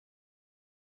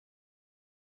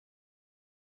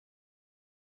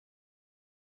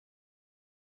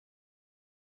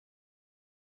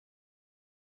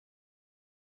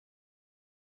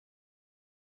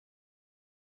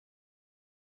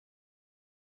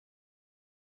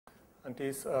And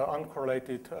these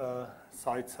uncorrelated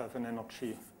sites have an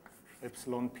energy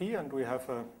epsilon p, and we have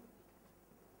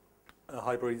a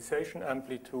hybridization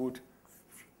amplitude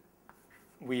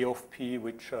V of p,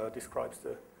 which describes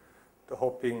the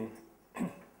hopping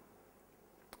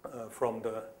from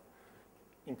the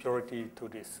impurity to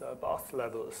this bath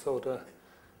level. So the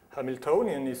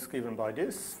Hamiltonian is given by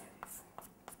this.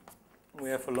 We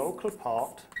have a local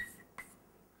part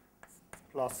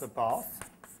plus a bath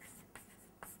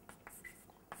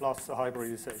plus a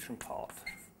hybridization part.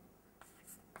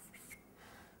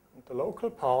 And the local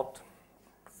part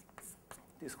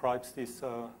describes this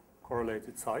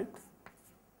correlated site.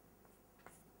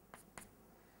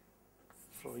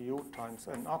 So u times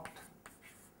n up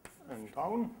and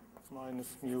down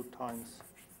minus mu times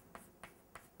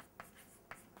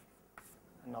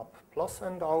n up plus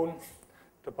n down.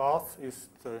 The bath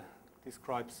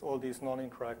describes all these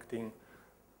non-interacting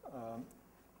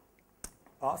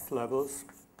bath levels.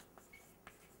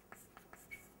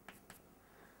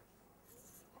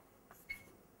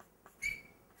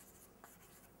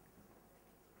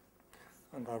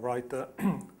 And I write the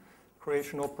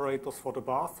creation operators for the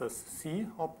bath as C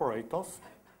operators.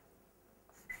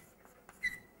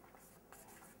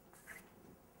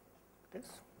 This.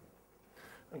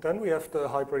 And then we have the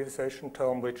hybridization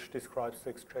term, which describes the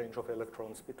exchange of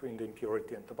electrons between the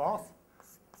impurity and the bath.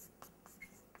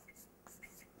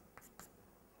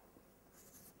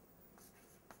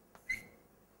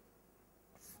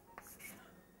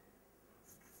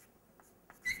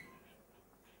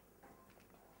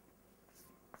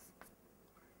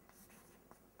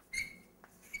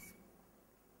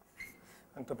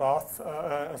 And the bath,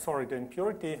 the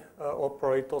impurity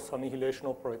operators, annihilation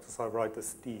operators, I write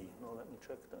as D. Now let me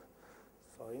check the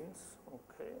signs.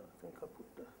 Okay, I think I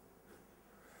put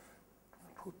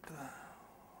the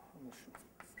emission.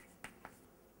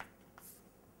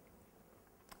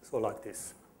 So like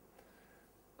this.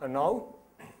 And now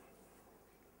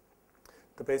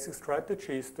the basic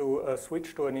strategy is to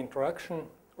switch to an interaction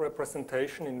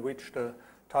representation in which the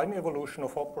time evolution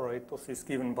of operators is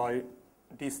given by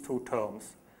these two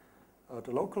terms,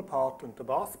 the local part and the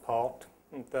bath part,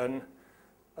 and then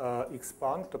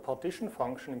expand the partition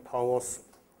function in powers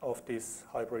of this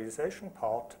hybridization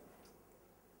part,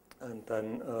 and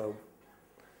then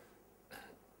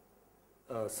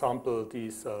sample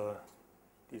these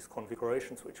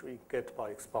configurations which we get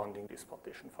by expanding these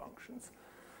partition functions,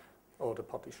 or the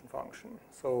partition function.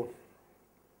 So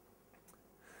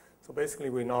basically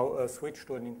we now switch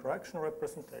to an interaction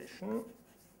representation.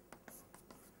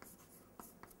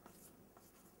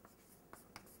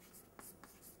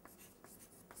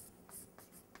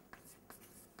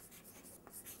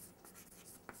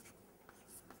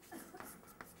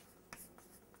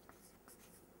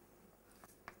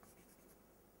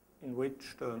 In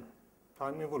which the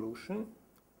time evolution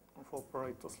of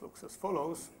operators looks as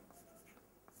follows.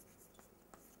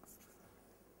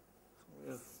 So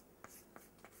we have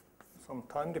some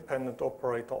time-dependent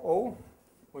operator O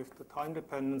with the time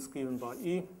dependence given by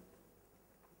E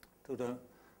to the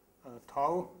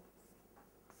tau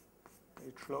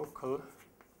H local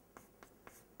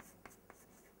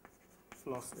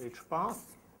plus H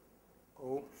bath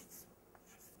O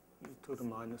E to the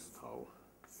minus tau.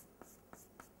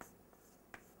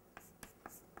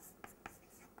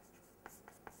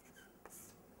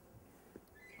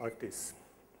 Like this.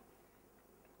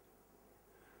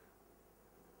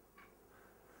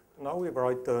 Now we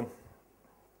write the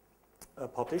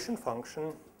partition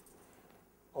function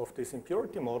of this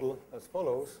impurity model as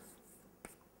follows.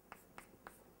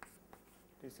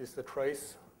 This is the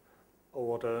trace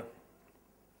over the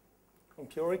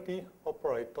impurity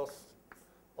operators,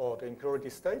 or the impurity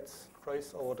states,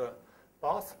 trace over the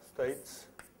bath states,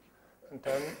 and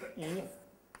then E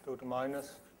to the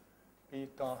minus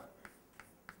beta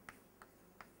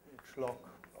log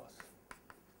plus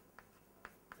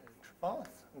H bath,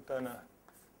 and then a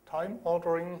time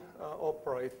ordering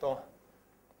operator,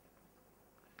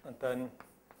 and then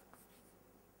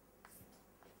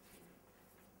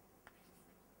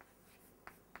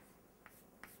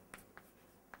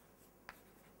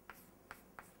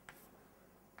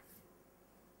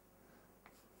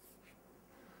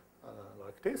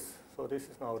like this. So this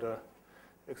is now the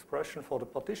expression for the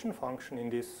partition function in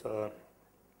this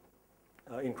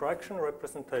interaction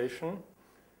representation.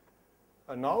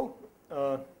 And now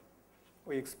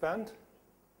we expand.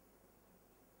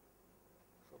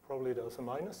 So probably there's a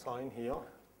minus sign here.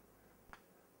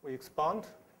 We expand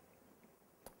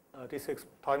this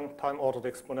time-ordered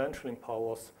exponential in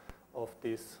powers of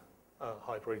this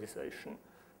hybridization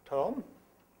term.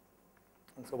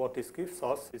 And so what this gives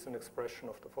us is an expression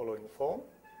of the following form.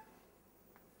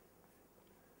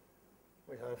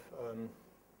 we have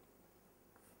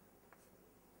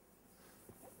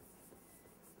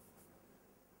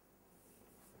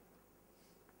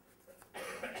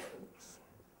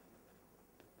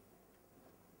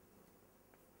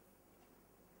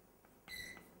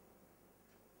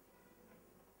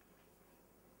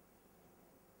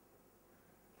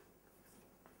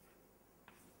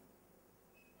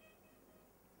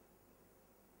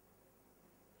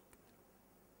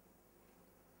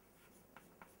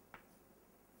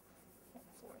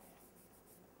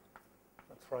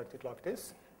write it like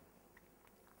this.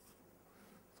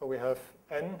 So we have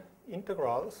n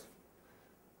integrals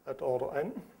at order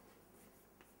n.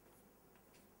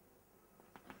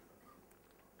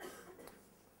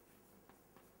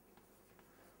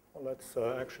 Well, let's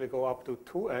actually go up to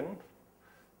 2n.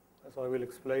 As I will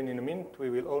explain in a minute, we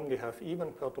will only have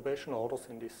even perturbation orders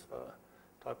in this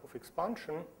type of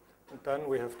expansion. And then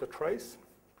we have the trace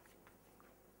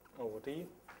over D,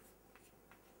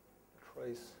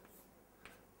 trace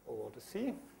over the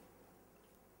C,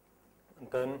 and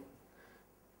then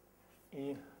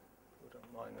e to the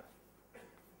minus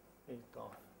eta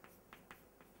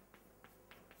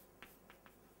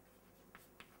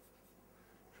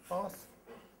Spaß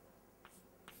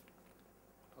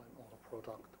time order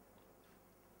product.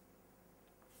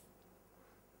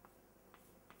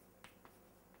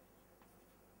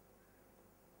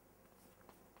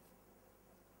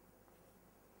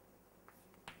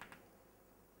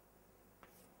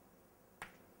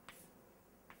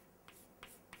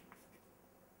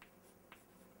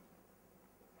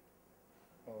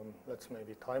 Let's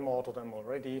maybe time order them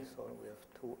already. So we have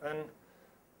 2n,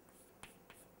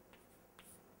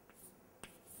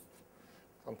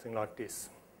 something like this.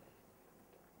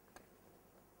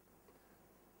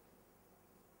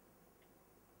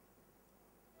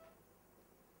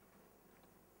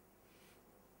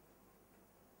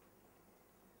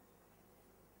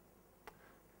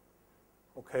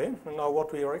 Okay, and now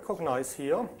what we recognize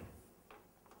here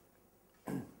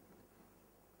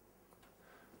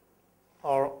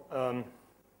are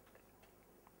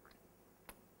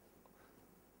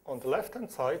on the left-hand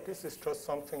side, this is just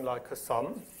something like a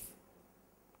sum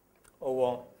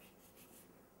over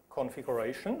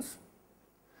configurations.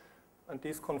 And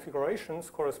these configurations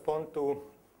correspond to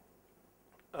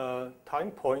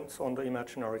time points on the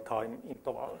imaginary time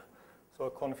interval. So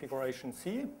a configuration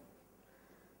C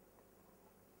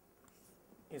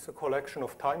is a collection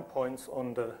of time points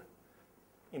on the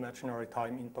imaginary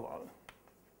time interval.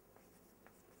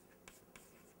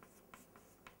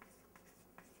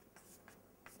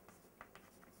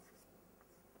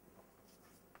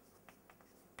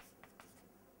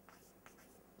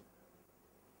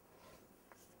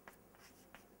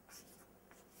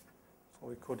 So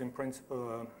we could, in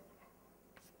principle,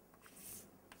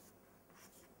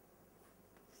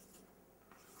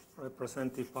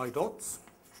 represent it by dots,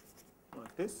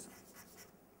 like this.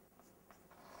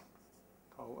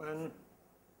 Tau n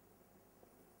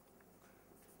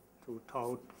to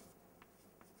tau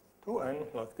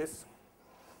 2n, like this.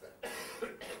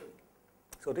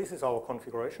 So this is our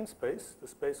configuration space, the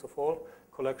space of all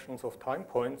collections of time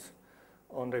points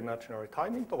on the imaginary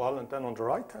time interval. And then on the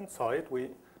right-hand side, we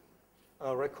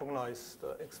recognize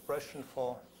the expression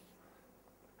for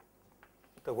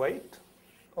the weight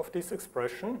of this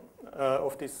expression,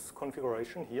 of this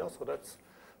configuration here. So that's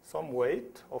some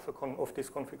weight of this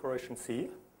configuration C.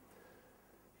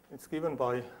 It's given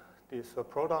by this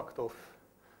product of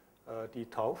the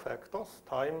tau factors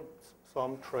times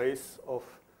some trace of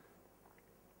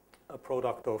a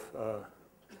product of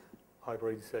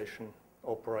hybridization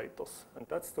operators. And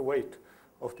that's the weight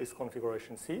of this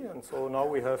configuration C. And so now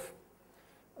we have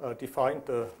defined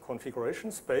the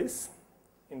configuration space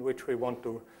in which we want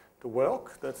to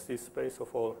work. That's the space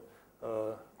of all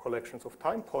collections of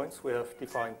time points. We have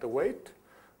defined the weight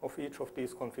of each of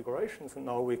these configurations, and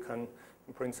now we can,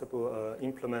 in principle,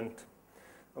 implement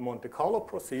a Monte Carlo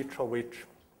procedure which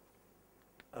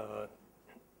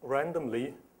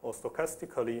randomly or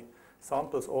stochastically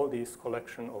samples all these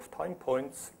collection of time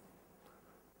points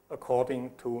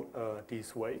according to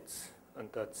these weights. And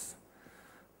that's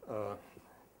the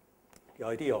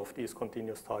idea of these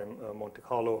continuous time Monte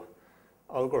Carlo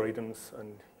algorithms.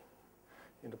 And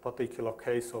in the particular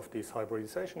case of this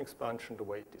hybridization expansion, the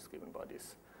weight is given by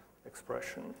this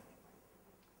expression.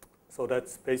 So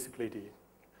that's basically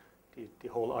the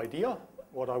whole idea.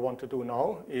 What I want to do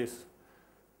now is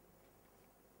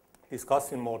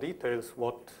discuss in more details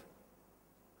what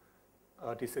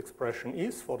this expression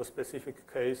is for the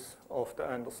specific case of the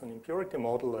Anderson impurity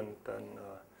model, and then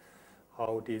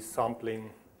how this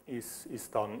sampling is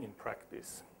done in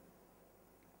practice.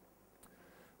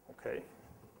 Okay.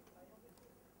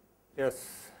 Yes.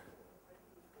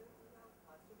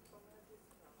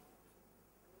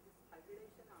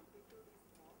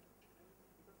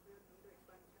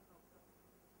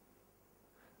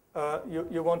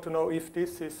 You want to know if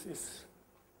this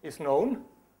is known?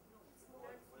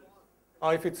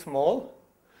 If it's small?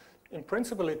 In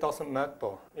principle, it doesn't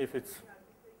matter if it's...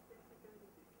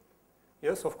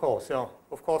 Yes, of course, yeah.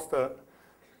 Of course,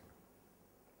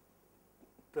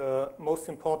 the most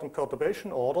important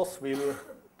perturbation orders will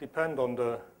depend on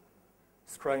the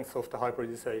strength of the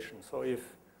hybridization. So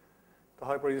if the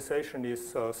hybridization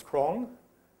is strong,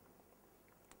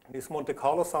 this Monte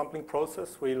Carlo sampling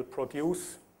process will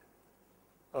produce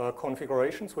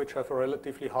configurations which have a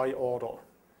relatively high order.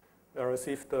 Whereas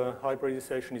if the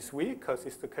hybridization is weak, as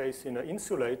is the case in an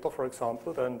insulator, for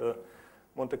example, then the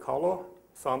Monte Carlo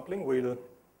sampling will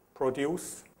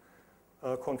produce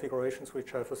configurations which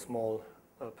have a small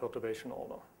perturbation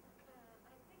order. I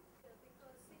think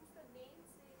because since the name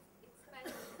says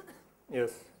expansion,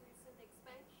 yes. it's an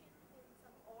expansion in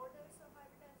some orders of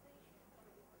hybridization, or what?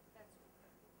 That's the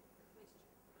question.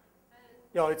 And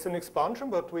Yeah, it's an expansion,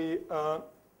 but we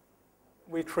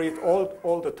treat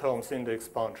all the terms in the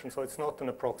expansion, so it's not an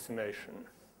approximation.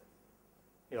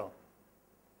 Yeah.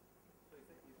 So is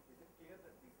it clear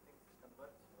that these things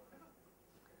converge? Is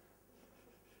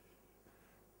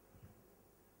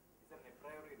there an a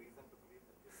priori reason to believe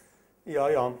that this?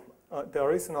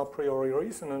 There is an a priori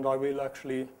reason, and I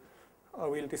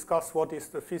will discuss what is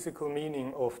the physical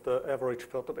meaning of the average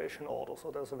perturbation order.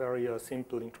 So there's a very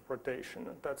simple interpretation,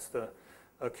 and that's the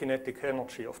kinetic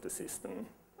energy of the system,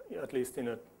 at least in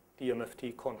a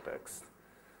DMFT context.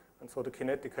 And so the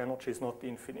kinetic energy is not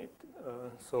infinite.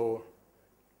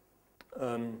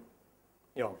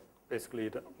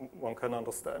 Basically one can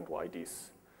understand why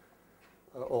these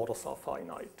orders are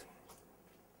finite.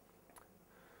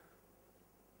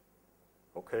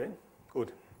 Okay,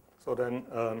 good. So then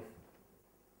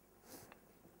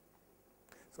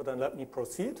let me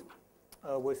proceed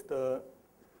with the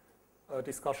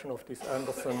discussion of this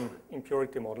Anderson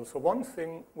impurity model. So one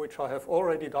thing which I have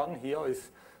already done here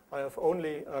is I have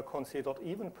only considered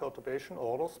even perturbation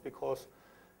orders because,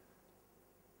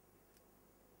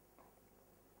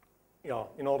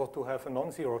 in order to have a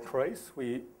non-zero trace,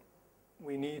 we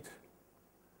need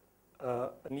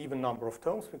an even number of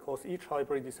terms because each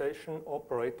hybridization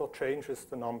operator changes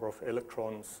the number of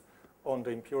electrons on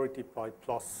the impurity by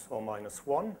plus or minus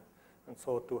 1. And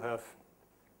so to have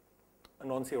a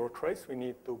non-zero trace, we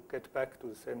need to get back to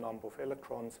the same number of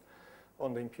electrons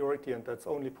on the impurity, and that's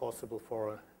only possible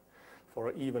for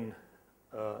an even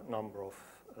number of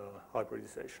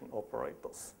hybridization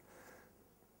operators.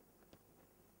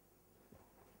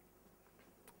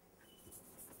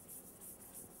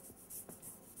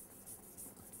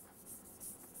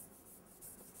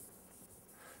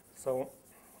 So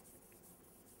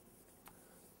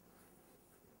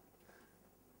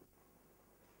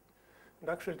and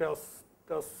actually there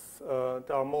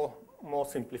are more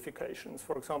simplifications.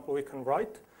 For example, we can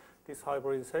write this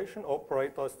hybridization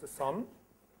operator as the sum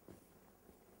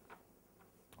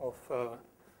of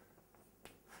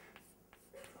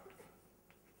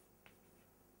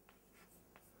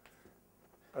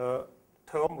a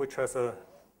term which has a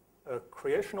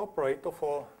creation operator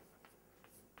for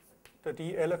the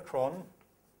d electron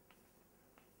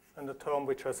and the term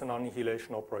which has an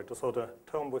annihilation operator. So the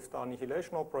term with the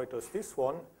annihilation operator is this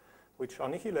one, which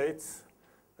annihilates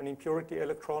an impurity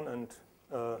electron and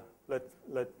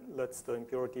lets the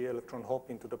impurity electron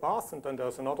hop into the bath. And then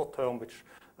there's another term which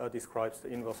describes the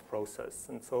inverse process.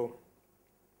 And so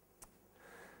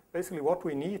basically what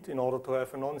we need in order to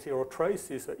have a non-zero trace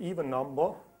is an even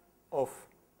number of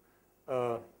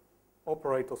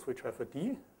operators which have a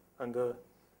d, and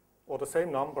or the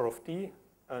same number of d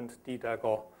and d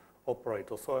dagger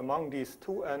operators. So among these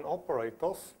two n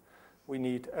operators, we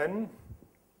need n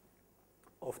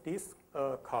of this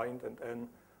kind and n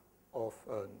of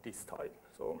this type.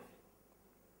 So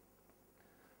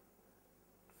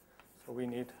we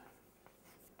need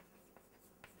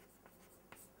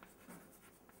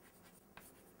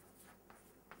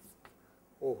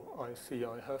I see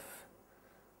I have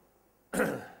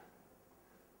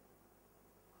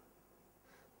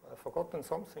I've forgotten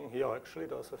something here. Actually,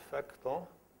 there's a factor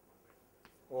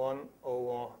 1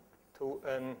 over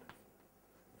 2n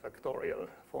factorial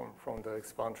from the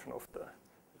expansion of the,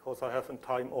 because I haven't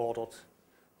time ordered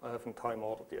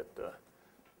yet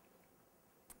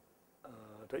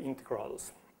the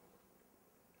integrals.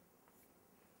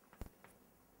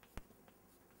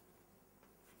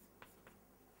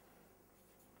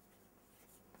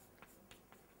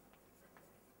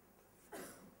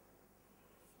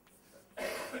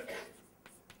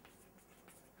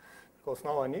 because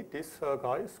now I need this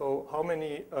guy. So how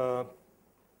many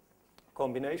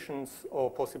combinations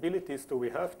or possibilities do we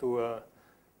have to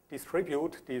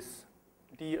distribute these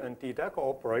d and d dagger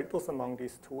operators among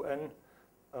these 2n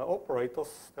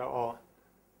operators? There are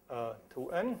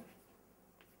 2n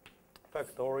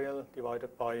factorial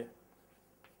divided by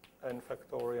n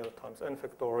factorial times n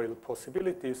factorial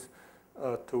possibilities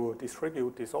to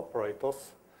distribute these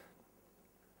operators.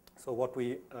 So what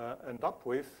we end up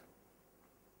with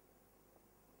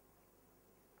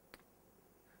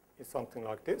is something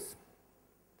like this.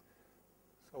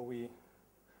 So we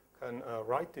can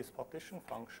write this partition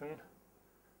function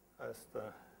as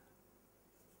the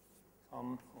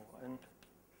sum of n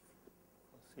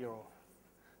from 0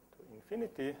 to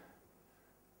infinity,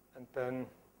 and then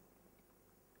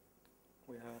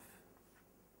we have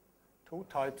two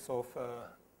types of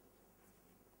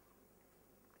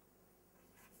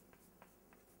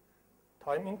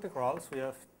time integrals. We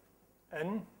have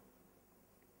n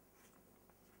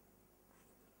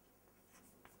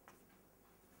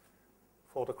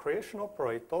for the creation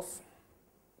operators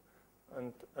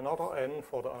and another n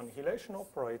for the annihilation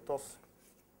operators.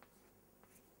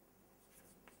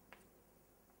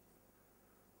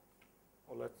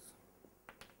 Or let's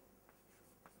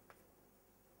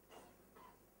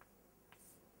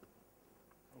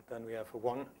and then we have a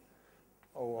 1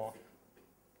 over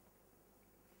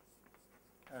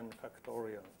n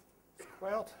factorial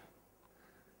squared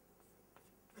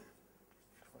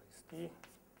trace d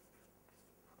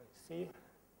trace c.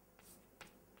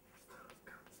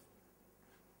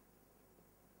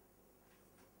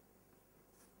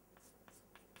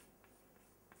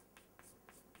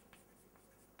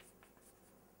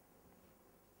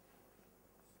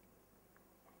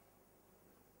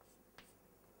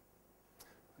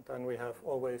 Then we have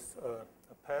always a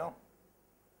pair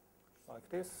like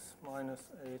this, minus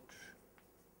h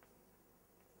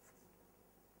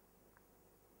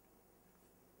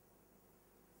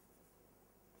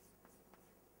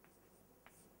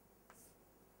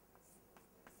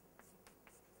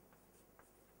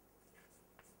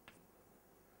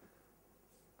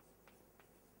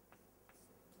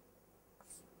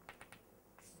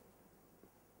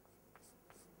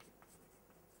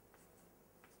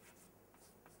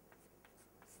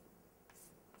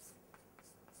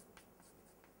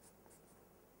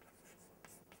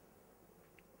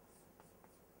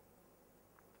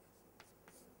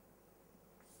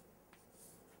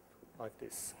like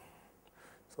this.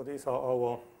 So these are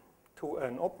our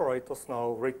 2n operators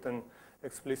now written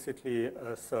explicitly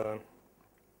as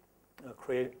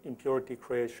impurity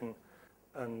creation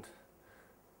and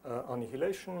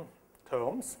annihilation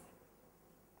terms.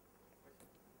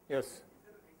 Yes? Is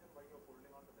there a reason why you're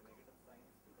holding on to the negative signs?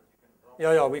 Because you can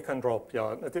drop. Yeah, we can drop.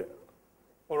 Yeah,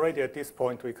 already at this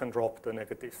point we can drop the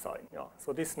negative sign. Yeah,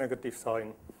 so this negative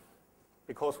sign,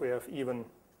 because we have even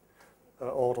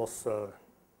orders,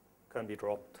 can be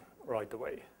dropped right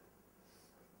away.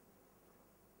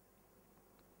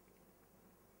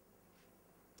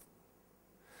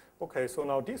 Okay, so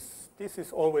now this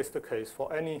is always the case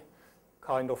for any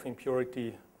kind of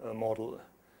impurity model.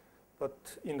 But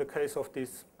in the case of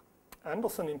this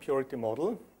Anderson impurity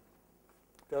model,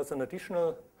 there's an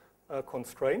additional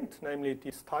constraint, namely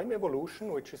this time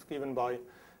evolution, which is given by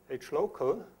h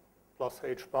local plus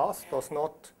h bars, does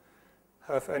not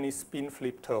have any spin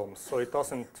flip terms. So it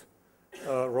doesn't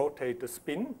rotate the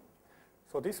spin.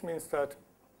 So this means that,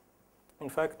 in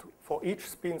fact, for each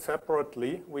spin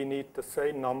separately, we need the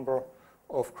same number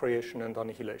of creation and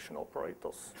annihilation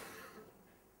operators.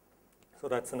 So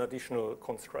that's an additional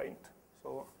constraint.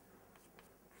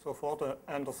 So for the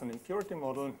Anderson impurity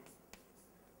model,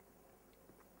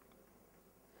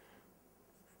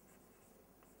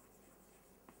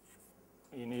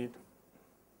 we need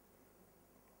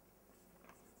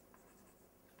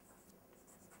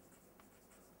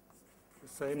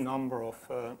same number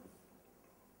of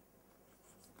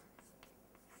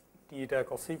d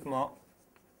dagger sigma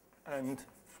and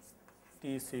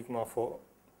d sigma for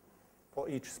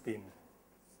each spin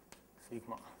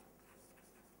sigma.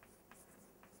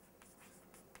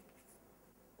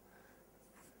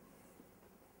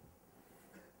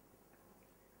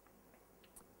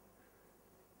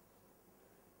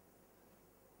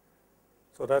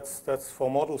 So that's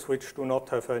for models which do not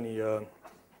have any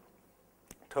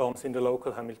terms in the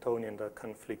local Hamiltonian that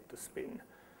can flip the spin.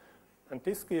 And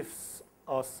this gives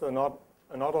us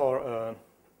another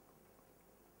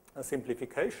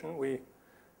simplification. We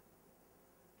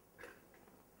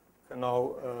can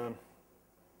now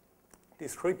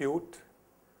distribute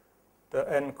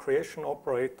the n creation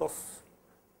operators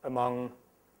among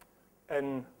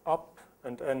n up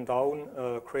and n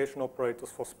down creation operators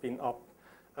for spin up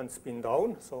and spin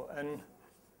down. So n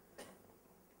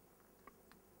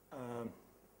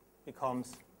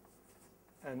becomes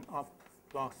n up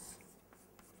plus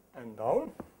n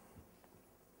down.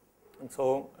 And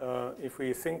so if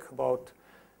we think about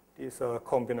these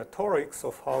combinatorics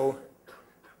of how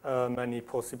many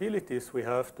possibilities we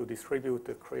have to distribute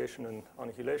the creation and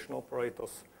annihilation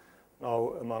operators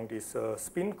now among these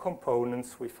spin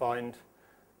components, we find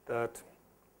that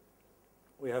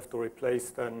we have to replace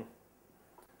then,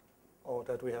 or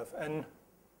that we have n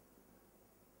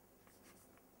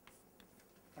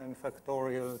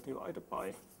factorial divided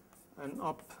by n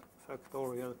up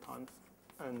factorial times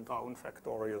n down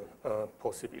factorial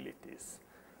possibilities.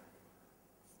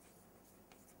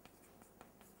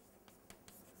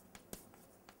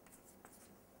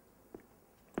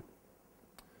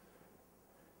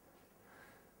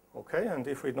 Okay, and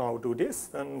if we now do this,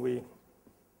 then we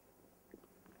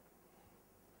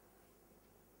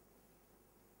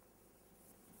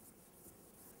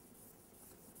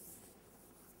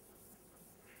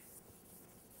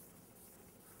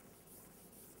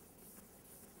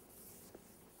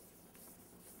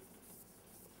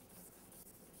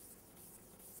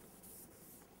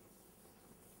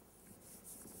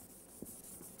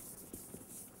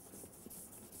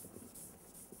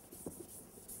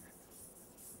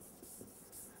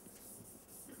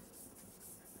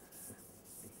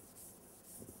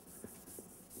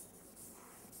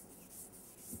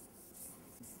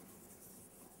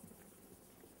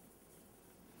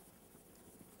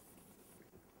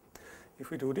if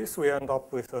we do this, we end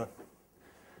up with a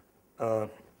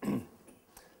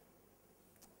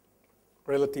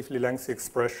relatively lengthy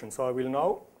expression. So I will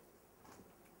now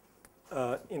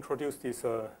introduce these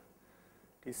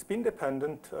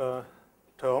spin-dependent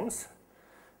terms,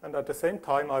 and at the same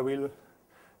time I will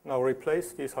now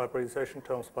replace these hybridization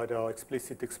terms by their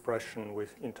explicit expression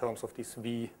in terms of these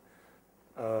V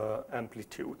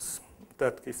amplitudes.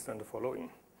 That gives then the following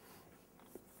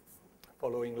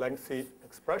lengthy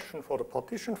expression for the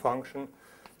partition function.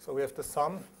 So we have the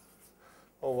sum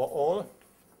over all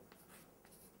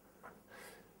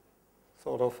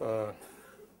sort of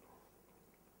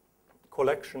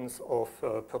collections of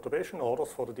perturbation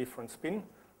orders for the different spin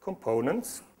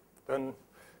components. Then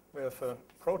we have a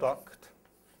product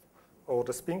over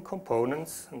the spin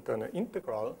components and then an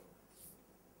integral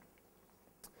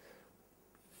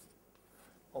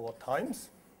over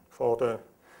times for the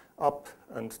up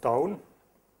and down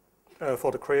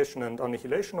for the creation and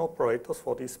annihilation operators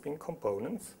for these spin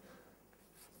components.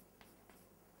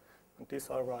 And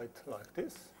this I write like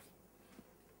this.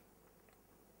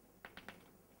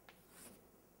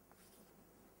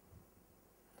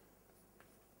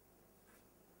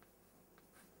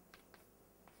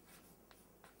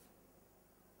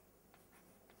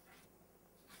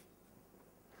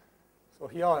 So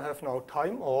here I have now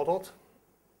time ordered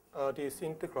these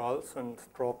integrals and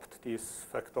dropped these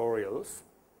factorials.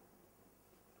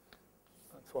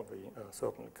 That's what we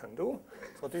certainly can do.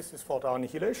 So this is for the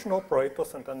annihilation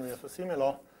operators, and then we have a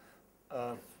similar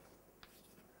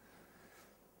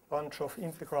bunch of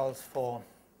integrals for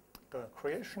the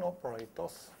creation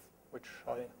operators, which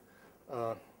I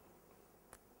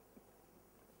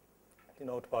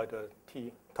denote by the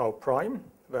t tau prime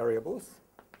variables.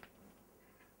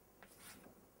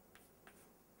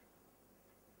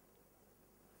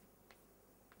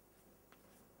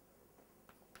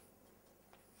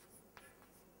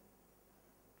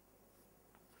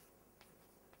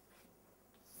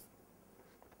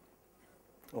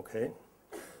 Okay,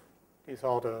 these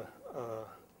are the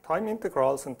time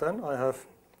integrals, and then I have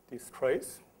this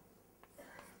trace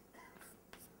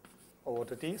over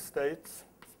the d states,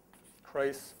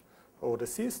 trace over the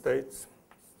c states,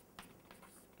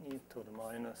 e to the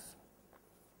minus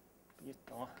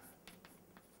beta like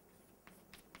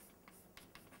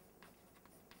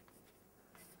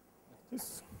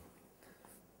this.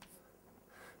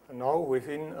 And now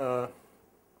within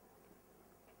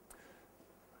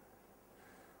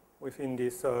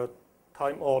this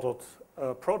time-ordered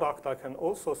product, I can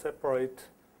also separate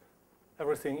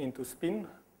everything into spin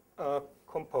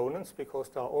components, because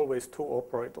there are always two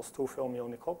operators, two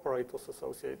fermionic operators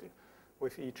associated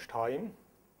with each time.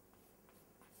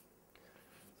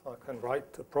 So I can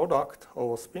write the product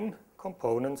over spin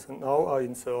components, and now I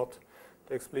insert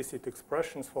the explicit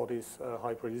expressions for these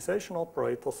hybridization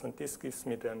operators, and this gives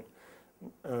me then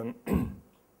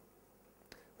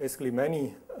basically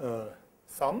many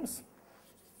sums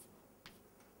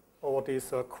over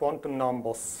these quantum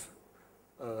numbers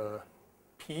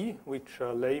p, which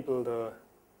label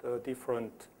the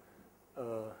different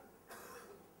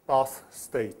path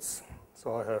states.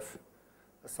 So I have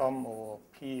a sum over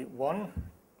P1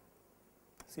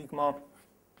 sigma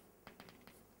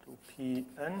to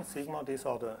Pn sigma. These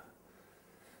are the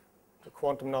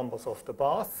quantum numbers of the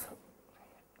bath.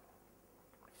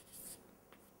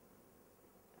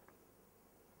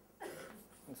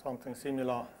 And something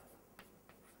similar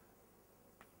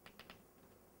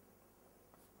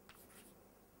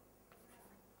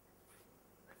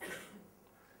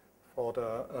for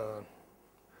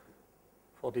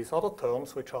these other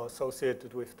terms, which are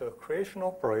associated with the creation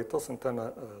operators, and then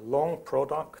a long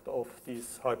product of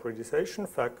these hybridization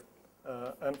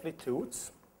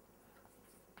amplitudes.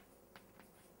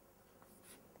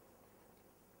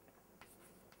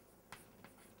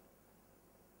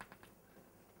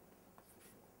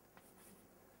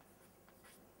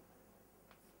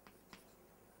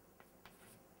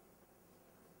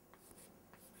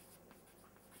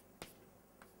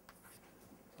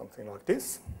 Something like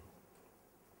this.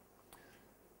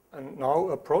 And now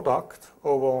a product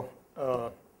over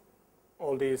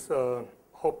all these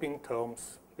hopping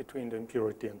terms between the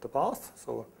impurity and the bath.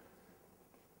 So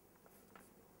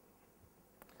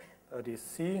that is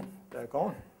C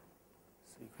dagger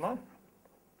sigma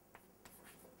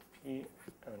P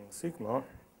and sigma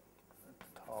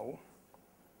tau.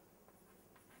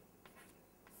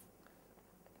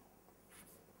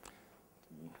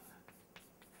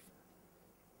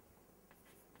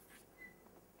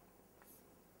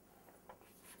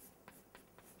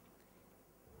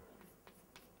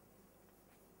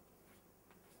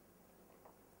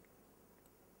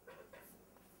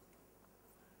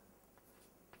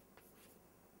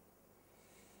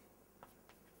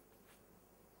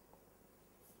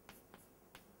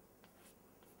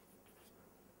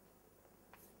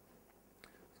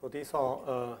 So these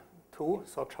are two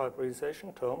such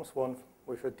hybridization terms, one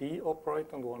with a D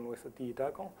operator and one with a D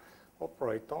dagger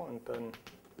operator. And then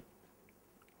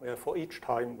we have, for each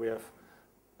time, we have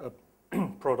a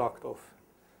product of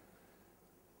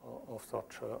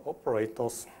such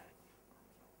operators.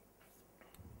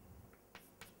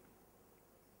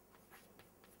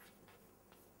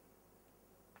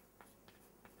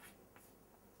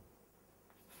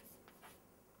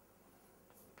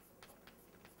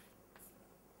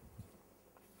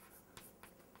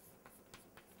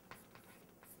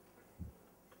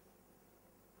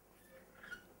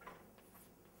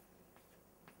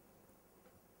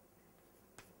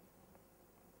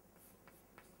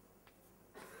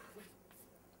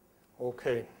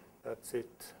 Okay, that's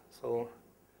it. So,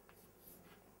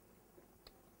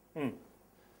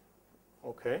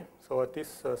 okay, so at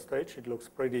this stage it looks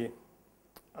pretty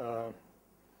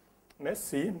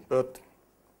messy, but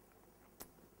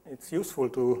it's useful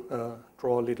to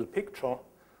draw a little picture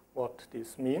what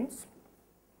this means.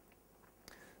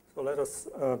 So let us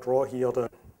draw here the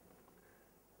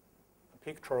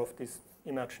picture of this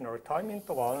imaginary time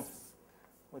interval,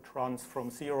 which runs from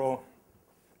 0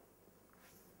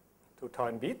 to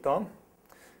time beta.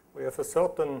 We have a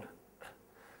certain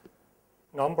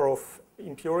number of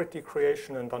impurity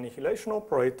creation and annihilation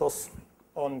operators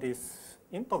on this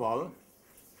interval.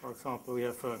 For example, we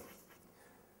have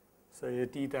say a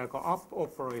D dagger up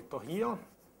operator here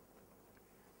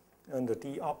and a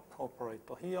D up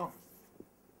operator here.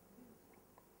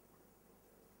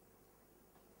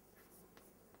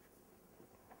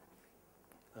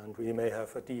 And we may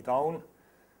have a D down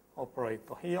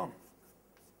operator here.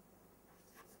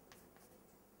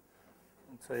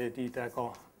 And say a D dagger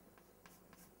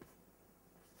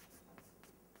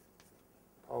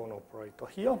down operator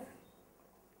here.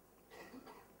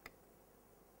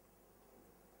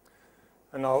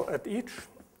 And now at each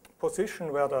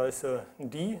position where there is a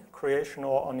D creation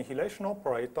or annihilation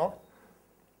operator,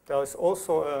 there is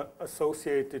also an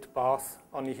associated bath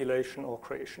annihilation or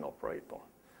creation operator.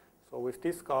 So with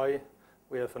this guy,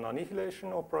 we have an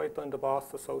annihilation operator in the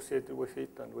bath associated with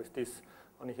it, and with this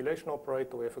annihilation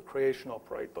operator, we have a creation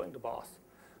operator in the bath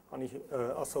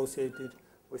associated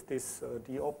with this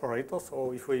D operator.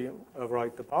 So if we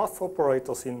write the bath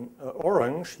operators in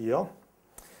orange here,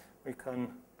 we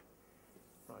can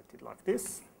write it like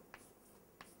this.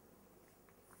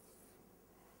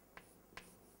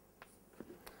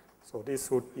 So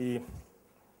this would be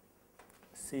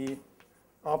C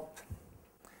up,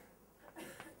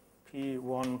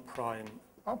 P1 prime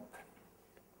up,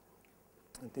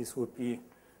 and this would be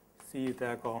C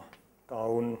dagger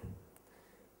down,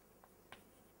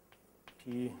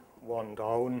 P1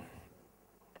 down,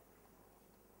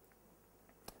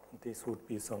 and this would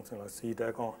be something like C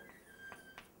dagger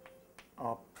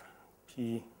up,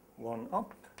 P1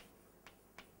 up,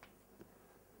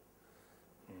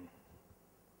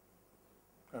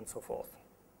 and so forth.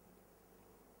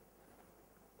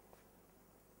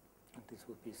 this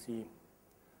would be C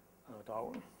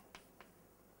down.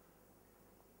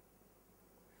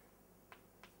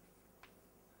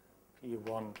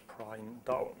 P1 prime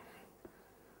down.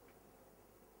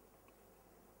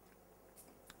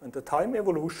 And the time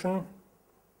evolution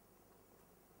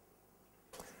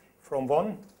from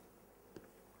one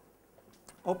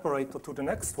operator to the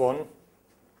next one,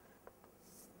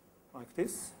 like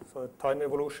this. So time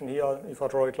evolution here, if I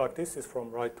draw it like this, is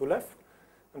from right to left.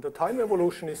 And the time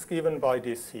evolution is given by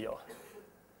this here.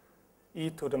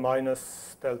 E to the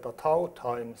minus delta tau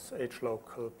times h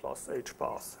local plus h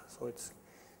bars. So it's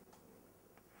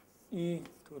E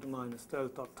to the minus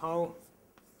delta tau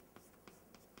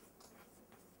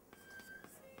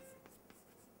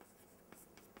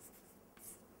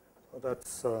so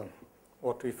that's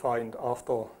what we find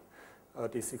after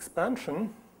this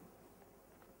expansion.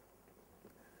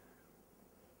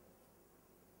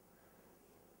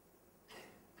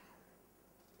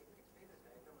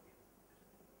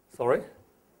 Sorry?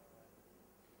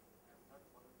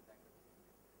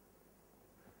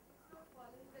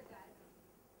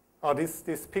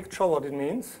 This picture, what it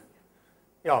means?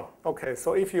 Yeah, okay,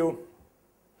 so if you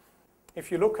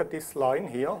look at this line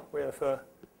here, we have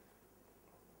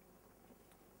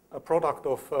a product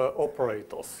of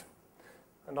operators.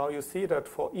 And now you see that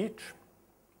for each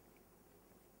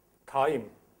time,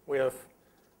 we have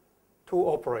two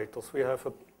operators. We have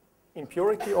an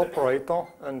impurity operator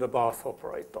and a bath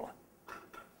operator.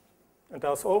 And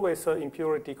there's always an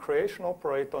impurity creation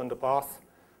operator and a bath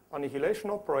annihilation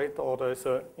operator, or there's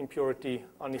an impurity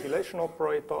annihilation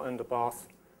operator and a bath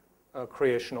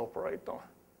creation operator.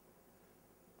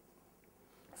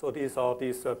 So these are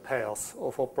these pairs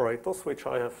of operators, which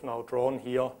I have now drawn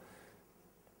here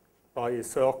by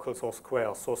circles or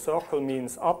squares. So circle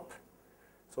means up.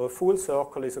 So a full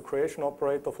circle is a creation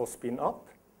operator for spin up.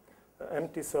 An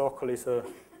empty circle is an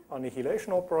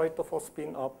annihilation operator for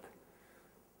spin up.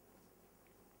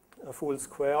 A full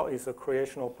square is a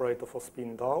creation operator for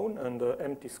spin down, and an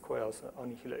empty square is an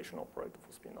annihilation operator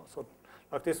for spin up. So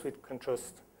like this, we can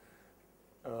just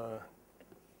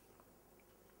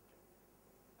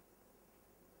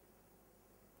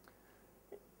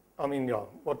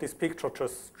what this picture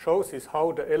just shows is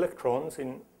how the electrons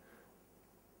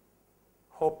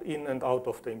hop in and out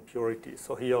of the impurity.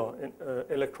 So here,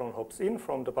 electron hops in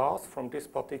from the bath, from this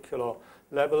particular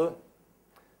level,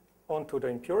 onto the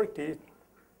impurity.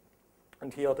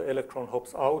 And here the electron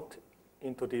hops out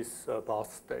into this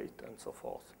bath state and so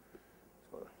forth.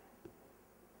 So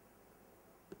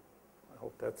I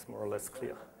hope that's more or less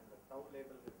clear. And the tau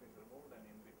label has been removed, and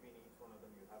in between each one of them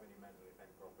you have an imaginary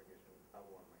time propagation, tau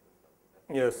 1 minus tau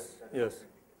 2.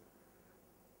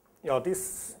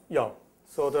 Yes. Yeah,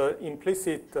 so the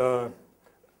implicit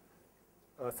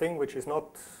thing which is not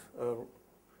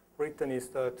written is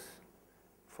that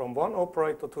from one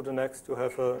operator to the next you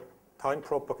have a time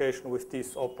propagation with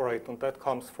this operator, and that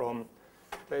comes from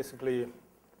basically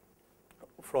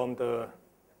from the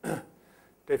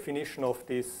definition of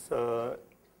this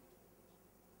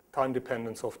time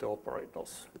dependence of the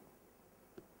operators.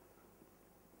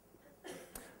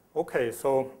 Okay,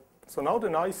 so now the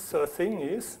nice thing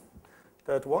is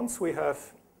that once we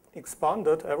have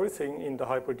expanded everything in the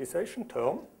hybridization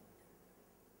term,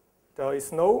 there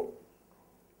is no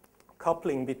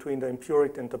coupling between the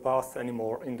impurity and the bath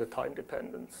anymore in the time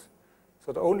dependence.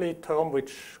 So the only term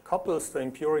which couples the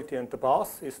impurity and the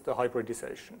bath is the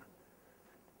hybridization.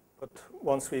 But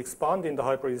once we expand in the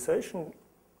hybridization,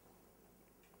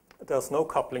 there's no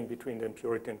coupling between the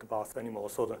impurity and the bath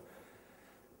anymore. So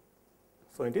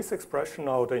in this expression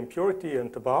now, the impurity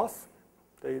and the bath,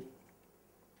 they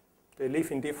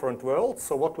live in different worlds.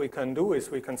 So what we can do is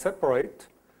we can separate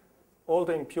all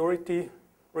the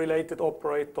impurity-related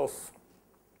operators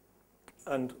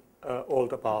and all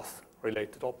the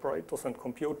bath-related operators and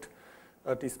compute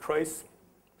this trace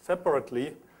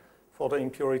separately for the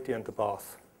impurity and the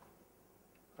bath.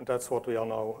 And that's what we are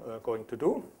now going to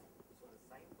do. So the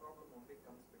sign problem only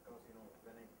comes because,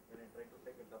 when I try to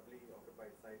take a doubly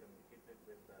occupied site and hit it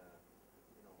with, if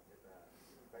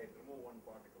I remove one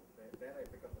particle, there I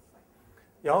pick up a sign.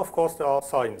 Yeah, of course there are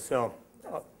signs, yeah.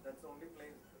 That's the only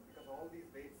place, because all these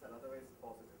weights are otherwise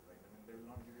positive, right? They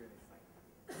will not give you any sign.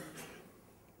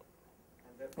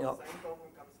 And therefore, the sign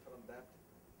problem comes from that.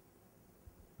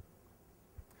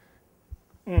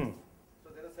 So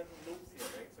there are certain loops here,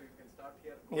 right? So you can start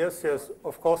here. Yes.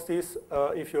 Of course, these,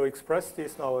 if you express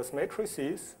these now as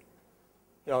matrices,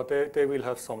 yeah, they will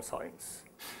have some signs.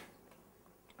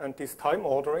 And this time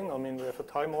ordering, we have a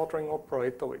time ordering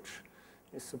operator which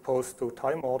is supposed to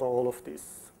time order all of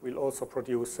this, will also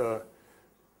produce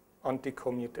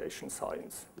anti-commutation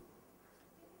signs.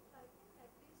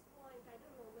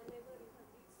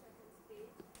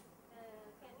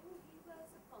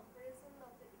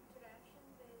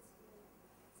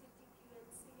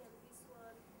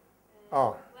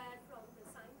 Ah. where from the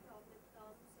sign problem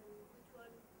comes and which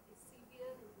one is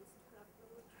severe in this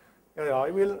approach. Yeah,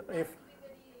 I will. That If will be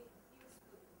very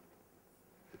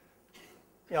useful.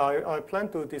 yeah, I plan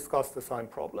to discuss the sign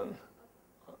problem,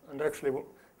 and actually,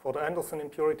 for the Anderson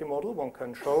impurity model, one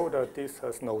can show that this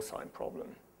has no sign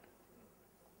problem,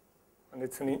 and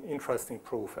it's an interesting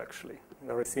proof actually.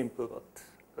 Very simple,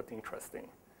 but interesting.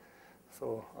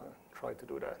 So I'll try to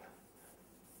do that.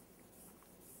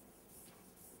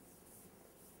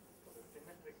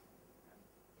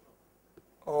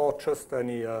 Or just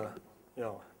any, yeah.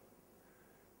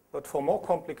 But for more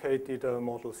complicated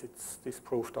models, this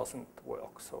proof doesn't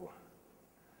work. So.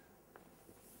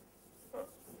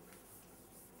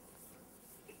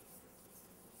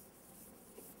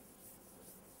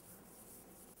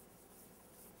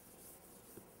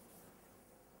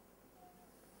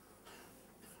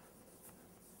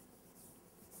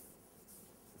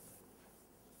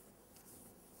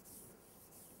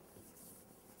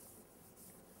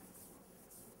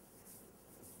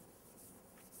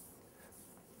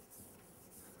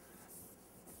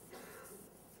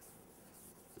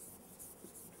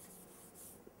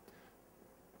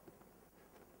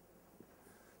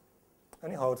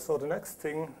 Anyhow, so the next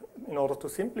thing, in order to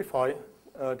simplify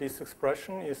this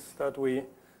expression, is that we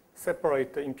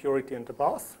separate the impurity and the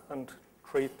bath and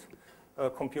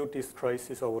compute these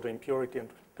traces over the impurity and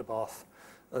the bath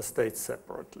states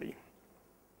separately.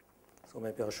 So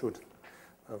maybe I should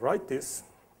write this.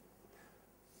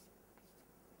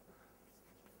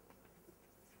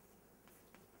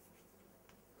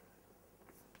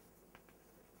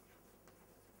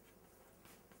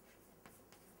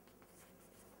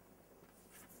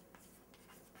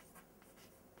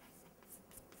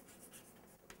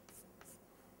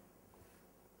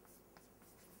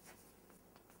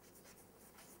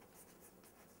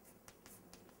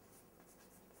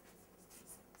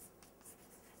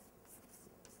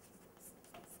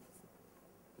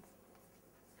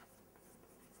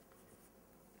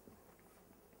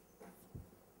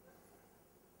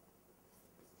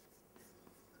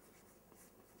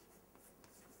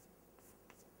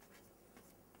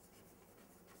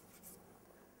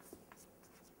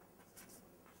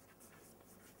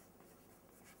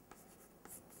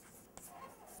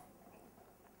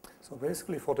 So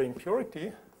basically for the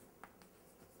impurity,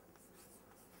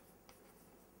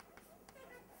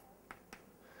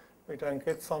 we then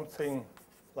get something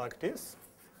like this,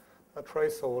 a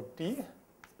trace over D.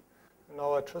 And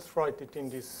now I just write it in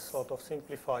this sort of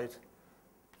simplified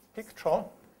picture,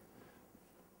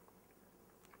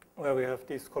 where we have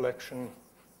this collection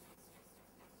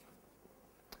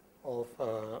of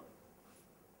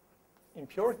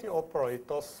impurity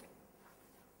operators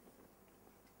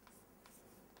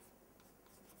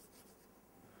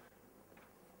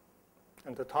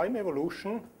and the time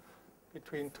evolution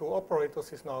between two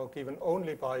operators is now given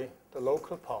only by the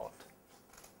local part.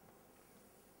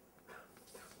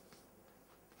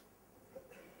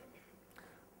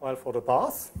 While for the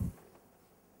bath,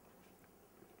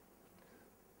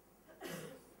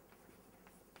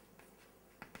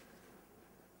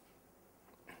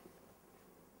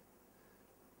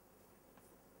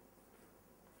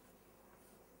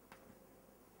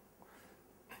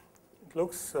 it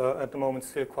looks at the moment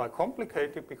still quite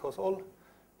complicated because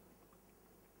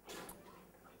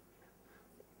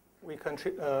we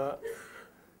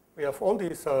have all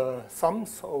these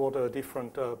sums over the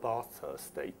different bath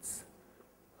states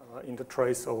in the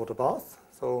trace over the bath.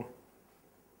 So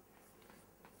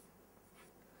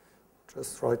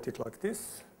just write it like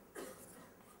this.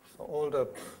 So all the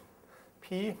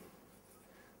p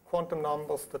quantum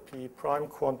numbers, the p prime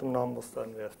quantum numbers,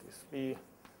 then we have this v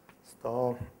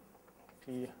star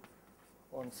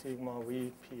p1 sigma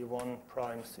v p1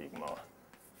 prime sigma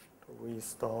to v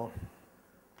star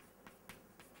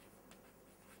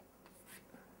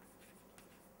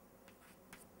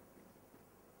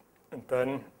and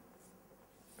then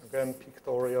again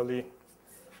pictorially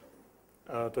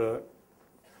the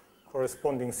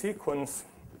corresponding sequence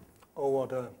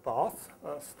over the bath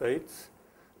states.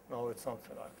 Now it's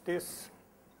something like this.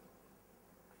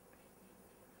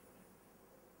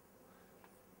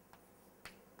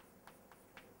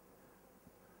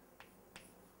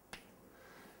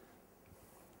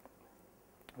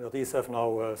 Well, these have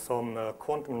now some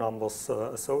quantum numbers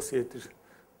associated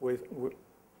with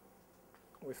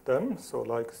them, so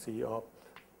like C up,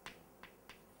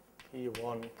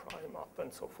 P1 prime up,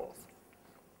 and so forth.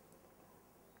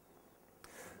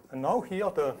 And now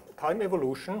here the time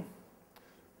evolution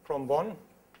from one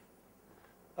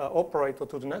operator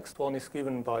to the next one is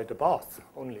given by the bath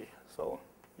only. So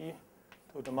e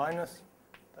to the minus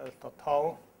delta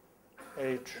tau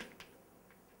h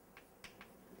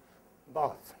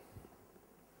bath.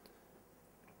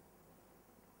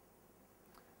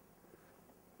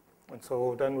 And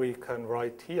so then we can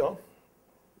write here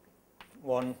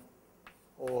 1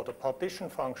 over the partition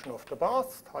function of the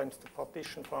bath times the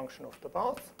partition function of the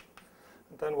bath.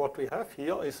 And then what we have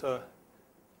here is a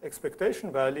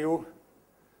expectation value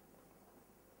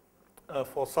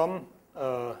for some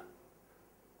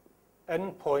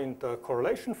n-point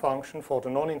correlation function for the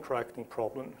non-interacting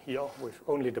problem here with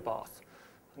only the bath.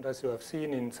 And as you have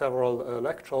seen in several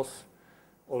lectures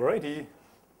already,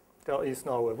 there is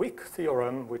now a Wick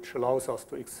theorem which allows us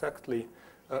to exactly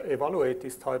evaluate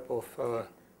this type of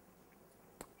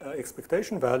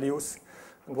expectation values.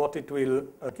 And what it will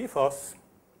give us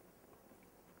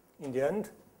in the end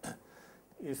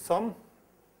is some.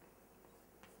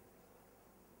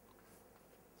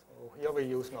 So here we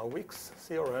use now Wick's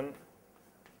theorem.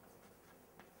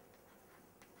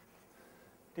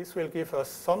 This will give us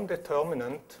some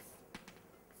determinant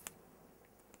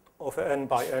of an n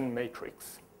by n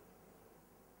matrix.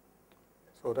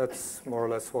 So that's more or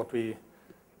less what we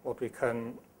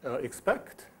can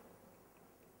expect.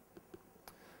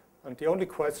 And the only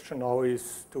question now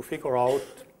is to figure out,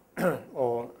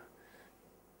 or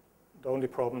the only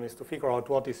problem is to figure out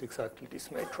what is exactly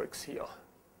this matrix here.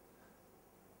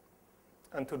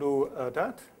 And to do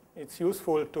that, it's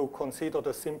useful to consider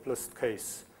the simplest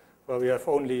case, where we have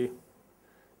only,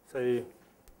 say,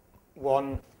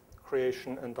 one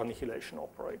creation and annihilation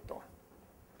operator.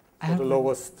 So the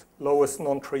lowest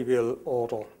non-trivial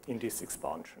order in this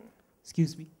expansion.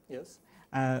 Excuse me? Yes?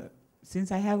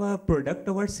 Since I have a product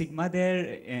over sigma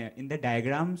there in the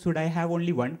diagram, should I have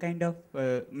only one kind of,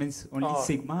 means only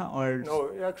sigma or?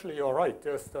 No, actually you're right.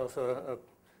 Yes, there's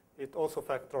it also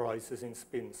factorizes in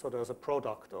spin, so there's a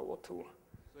product over 2.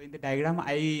 So in the diagram,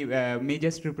 I may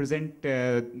just represent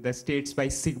the states by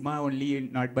sigma only,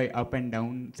 not by up and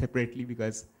down separately,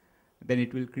 because then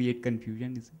it will create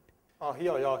confusion, is it?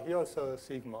 Here's a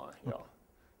sigma.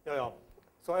 Yeah.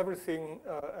 So everything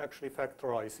actually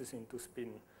factorizes into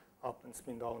spin up and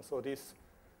spin down. So this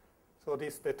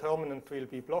determinant will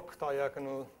be block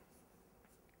diagonal.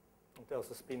 And there's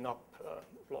a spin up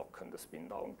block and a spin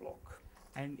down block.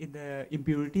 And in the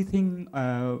impurity thing,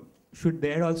 should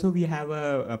there also we have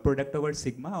a product over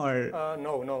sigma, or?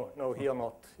 No, here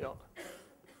not. Yeah.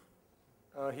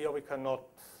 Here we cannot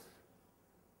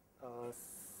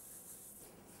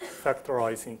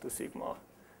factorize into sigma,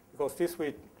 because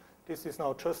this is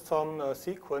now just some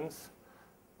sequence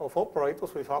of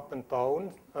operators with up and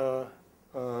down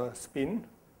spin,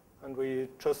 and we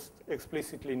just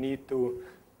explicitly need to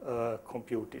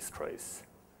compute this trace.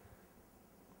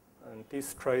 And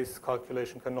this trace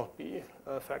calculation cannot be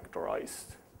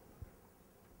factorized.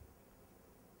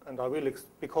 And I will,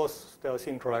 because there is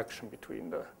interaction between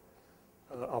the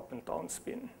up and down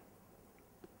spin.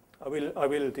 I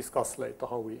will discuss later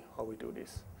how we do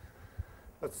this.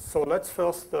 So let's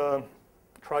first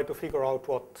try to figure out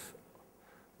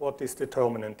what this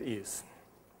determinant is.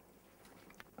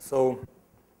 So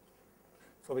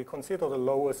we consider the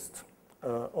lowest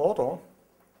order.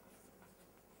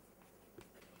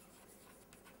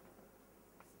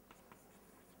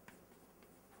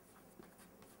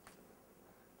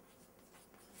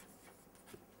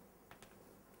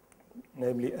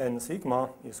 Namely, n sigma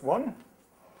is 1.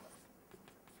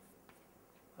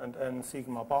 And n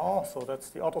sigma bar, so that's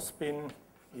the other spin,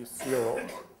 is 0.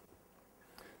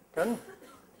 Then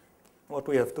what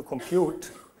we have to compute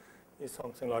is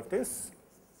something like this.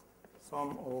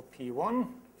 Sum over P1,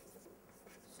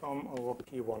 sum over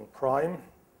P1 prime,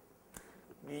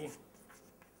 V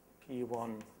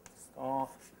P1 star,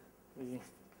 V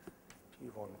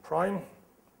P1 prime,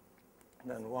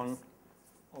 and then 1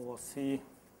 over C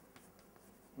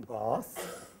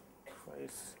bath,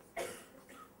 trace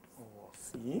over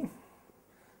C, e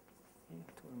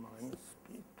to the minus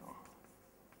beta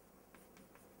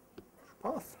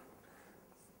path,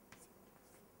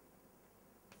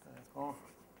 therefore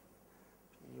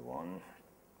P1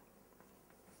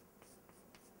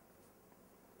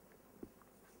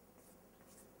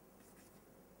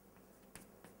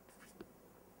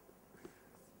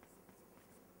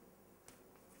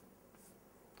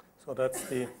 so that's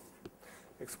the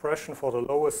expression for the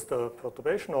lowest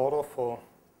perturbation order for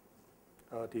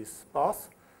this path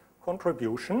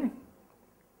contribution.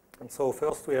 And so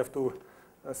first we have to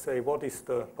say what is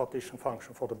the partition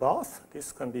function for the bath.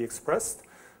 This can be expressed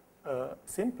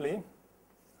simply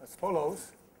as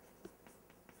follows.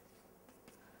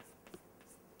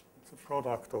 It's a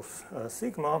product of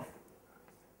sigma,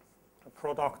 a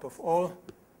product of all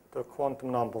the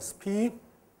quantum numbers p,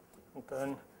 and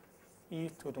then e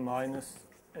to the minus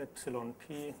epsilon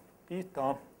p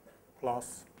beta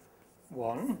plus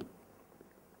 1.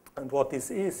 And what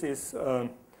this is the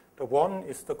 1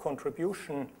 is the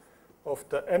contribution of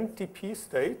the empty p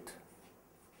state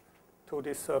to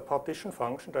this partition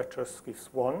function that just gives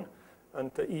 1.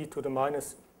 And the e to the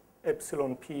minus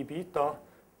epsilon p beta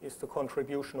is the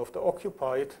contribution of the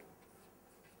occupied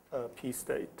p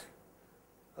state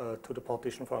to the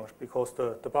partition function, because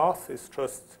the bath is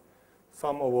just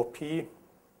sum over p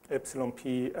epsilon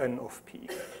p n of p.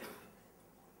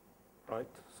 Right?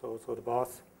 So the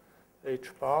bath,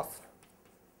 h bath,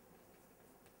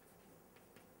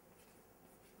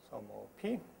 sum over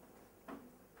p,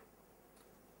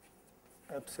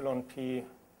 epsilon p,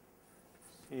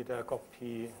 c dagger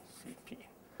p, cp.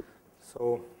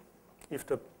 So if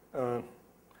the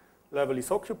level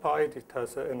is occupied, it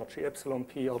has an energy epsilon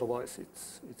p, otherwise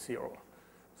it's 0.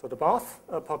 So the bath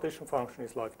partition function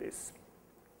is like this.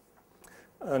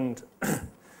 And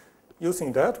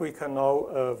using that, we can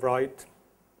now write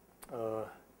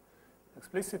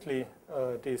explicitly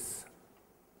this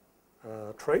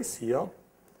trace here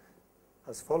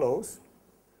as follows.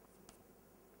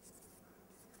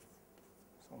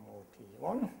 Sum over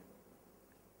P1.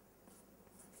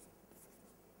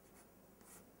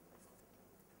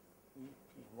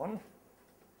 P1.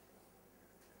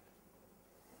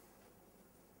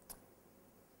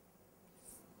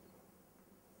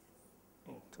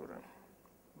 Into the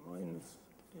minus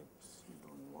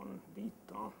epsilon 1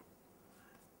 beta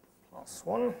plus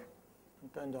 1. And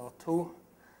then there are two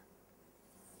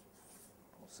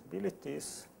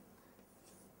possibilities,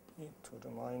 e to the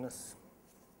minus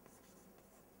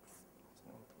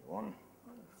 1.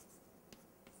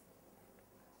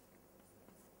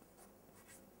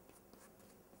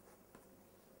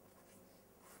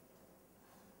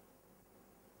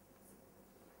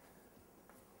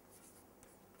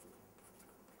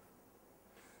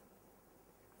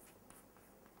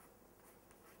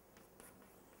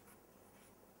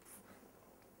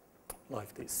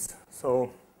 Like this.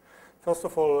 So first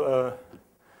of all,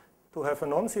 to have a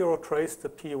non-zero trace, the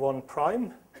P1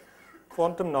 prime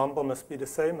quantum number must be the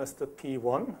same as the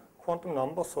P1 quantum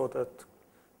number, so that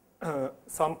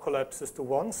sum collapses to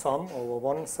one sum over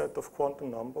one set of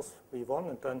quantum numbers, V1,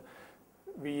 and then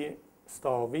V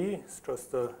star V is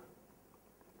just the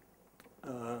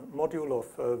module of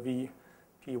V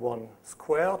P1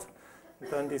 squared.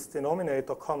 And then this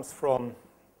denominator comes from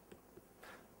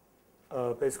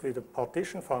basically the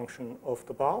partition function of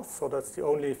the bath, so that's the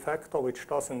only factor which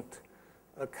doesn't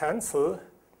cancel.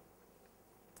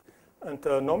 And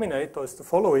the nominator is the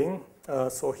following.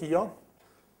 So here,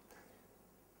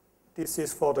 this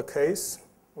is for the case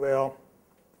where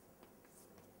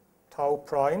tau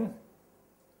prime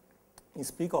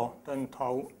is bigger than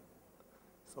tau.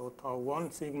 So tau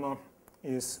 1 sigma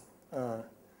is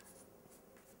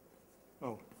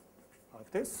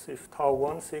like this. If tau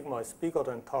 1 sigma is bigger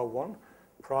than tau 1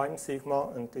 prime sigma,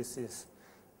 and this is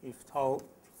if tau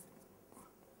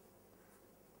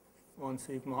 1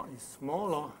 sigma is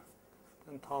smaller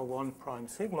than tau 1 prime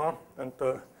sigma, and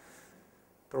the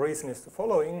reason is the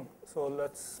following. So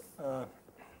let's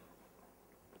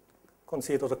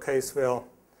consider the case where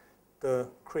the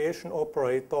creation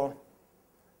operator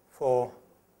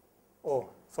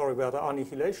where the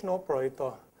annihilation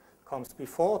operator comes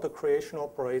before the creation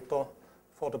operator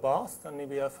for the bath. Then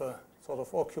we have a sort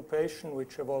of occupation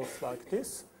which evolves like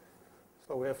this.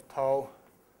 So we have tau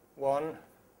 1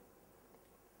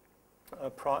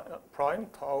 prime,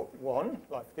 tau 1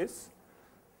 like this.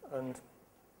 And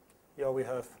here we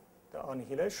have the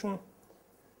annihilation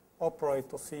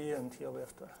operator C, and here we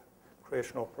have the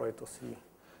creation operator C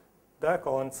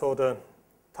dagger. And so the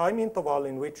time interval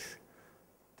in which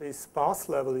this bath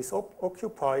level is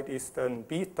occupied is then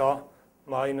beta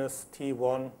minus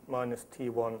T1 minus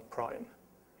T1 prime.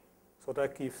 So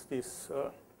that gives this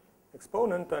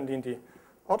exponent. And in the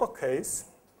other case,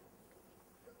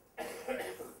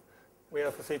 we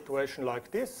have a situation like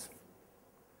this,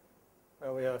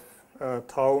 where we have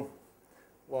tau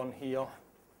 1 here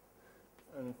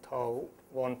and tau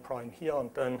 1 prime here, and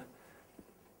then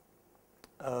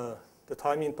the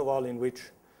time interval in which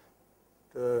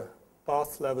the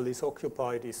bath level is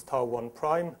occupied is tau 1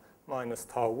 prime minus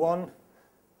tau 1,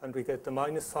 and we get the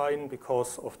minus sign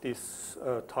because of this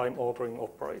time ordering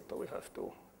operator. We have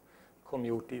to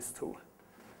commute these two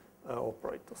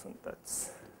operators, and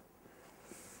that's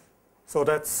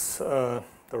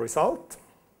the result.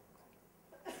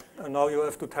 And now you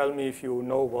have to tell me if you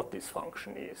know what this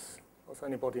function is. Does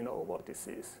anybody know what this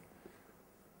is?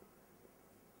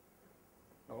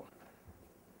 No?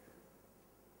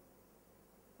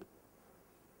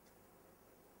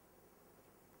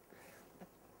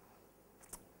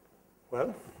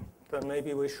 Well, then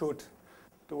maybe we should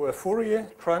do a Fourier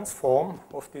transform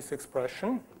of this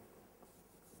expression.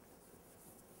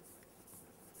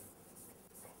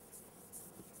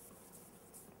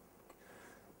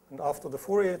 And after the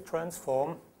Fourier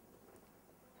transform,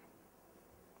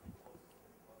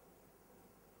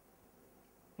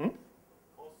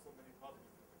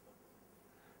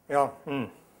 yeah.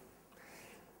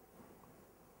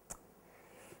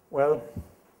 Well,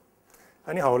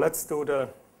 anyhow, let's do the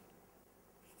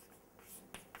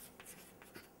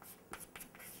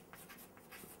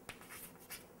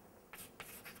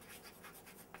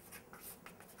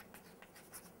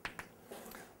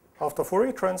after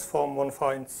Fourier transform, one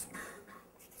finds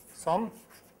sum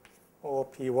over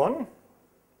P1,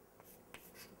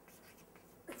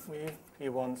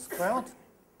 P1 squared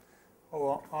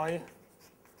over I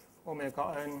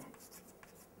omega n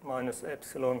minus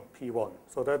epsilon P1.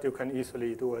 So that you can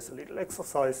easily do as a little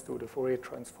exercise, do the Fourier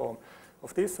transform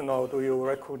of this. And now do you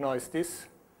recognize this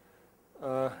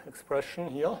expression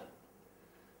here?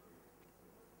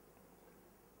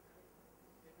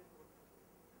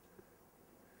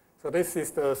 So this is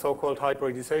the so-called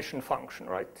hybridization function,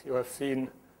 right? You have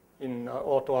seen in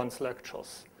Otto Hahn's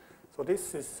lectures. So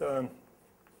this is,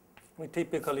 we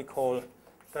typically call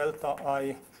delta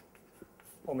I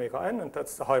omega n, and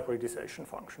that's the hybridization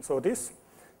function. So this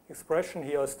expression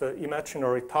here is the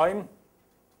imaginary time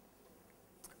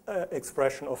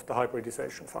expression of the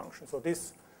hybridization function. So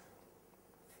this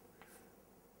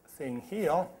thing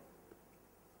here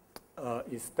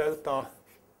is delta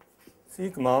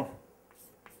sigma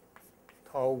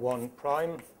tau 1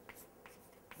 prime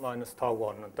minus tau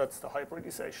 1, and that's the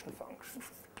hybridization function.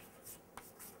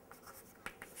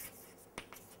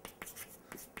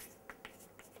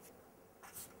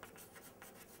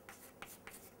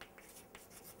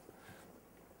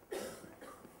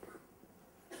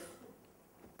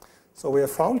 So we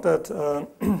have found that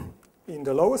in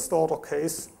the lowest order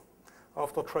case,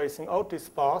 after tracing out this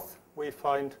path, we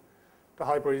find the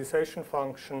hybridization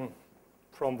function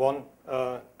from one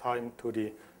time to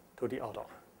the other.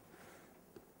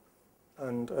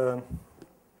 And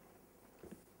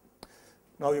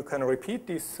now you can repeat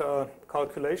this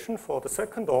calculation for the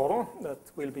second order. That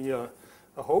will be a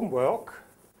homework.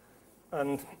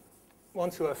 And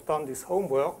once you have done this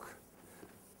homework,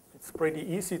 it's pretty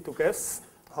easy to guess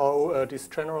how this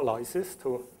generalizes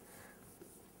to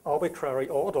arbitrary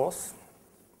orders.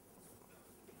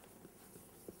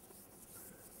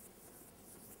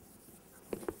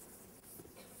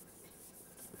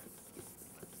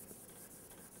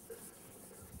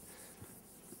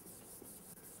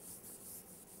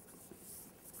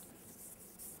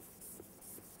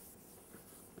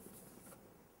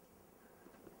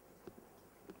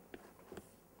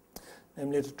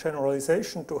 Namely, the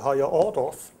generalization to higher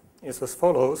orders is as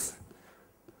follows.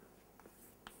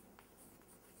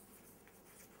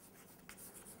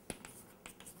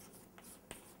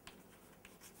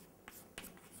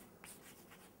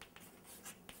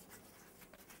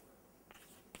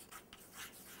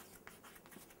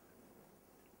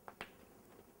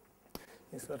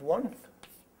 Is that 1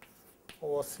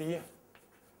 over C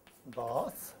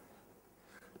bath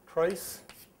trace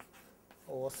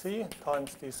over C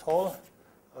times this whole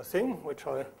thing, which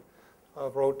I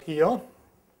wrote here,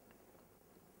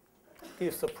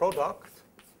 gives the product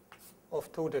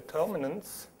of two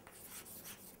determinants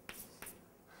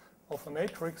of a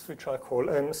matrix which I call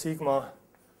M sigma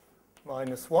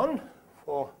minus 1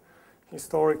 for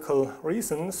historical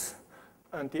reasons,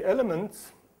 and the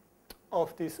elements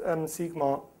of this M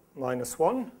sigma minus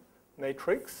 1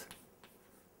 matrix,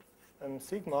 M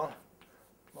sigma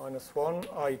minus 1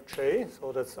 ij,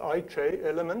 so that's ij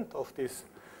element of this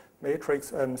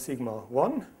matrix M sigma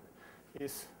 1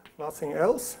 is nothing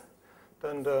else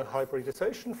than the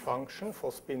hybridization function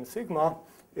for spin sigma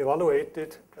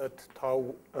evaluated at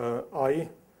tau I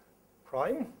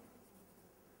prime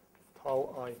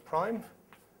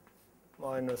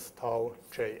minus tau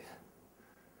j.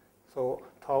 So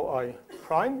tau I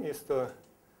prime is the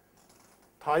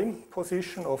time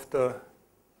position of the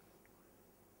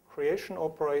creation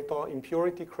operator,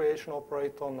 impurity creation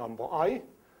operator number I,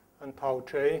 and tau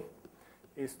j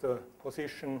is the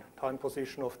time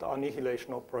position of the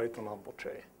annihilation operator number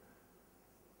j.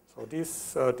 So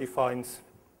this defines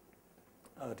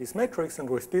this matrix, and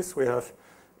with this we have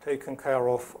taken care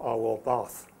of our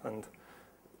bath, and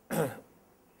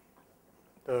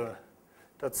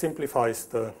that simplifies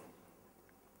the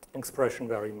expression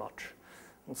very much.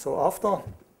 And so after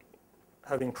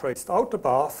having traced out the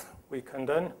bath, we can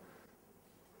then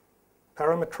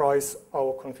parameterize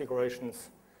our configurations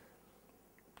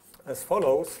as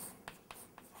follows.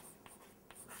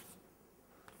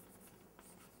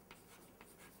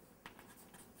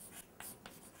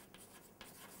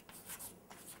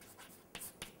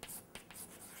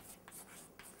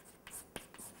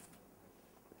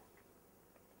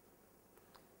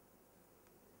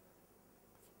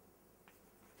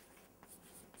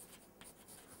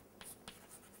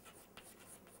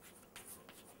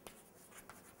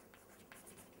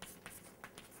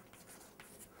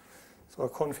 So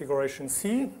configuration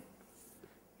C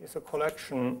is a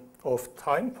collection of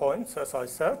time points, as I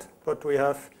said, but we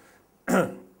have,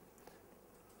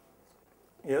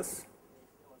 yes?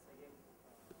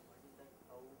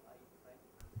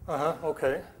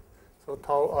 Okay. So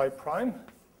tau I prime.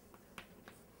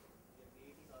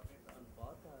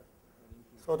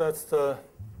 So that's the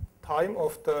time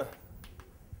of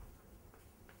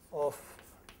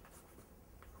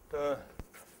the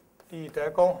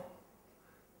D-dagger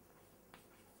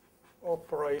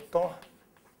operator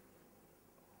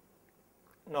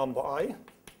number I,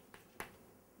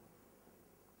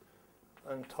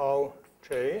 and tau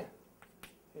j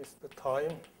is the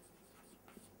time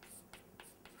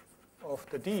of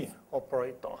the D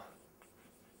operator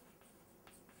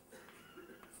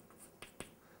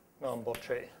number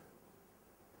j.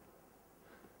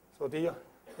 So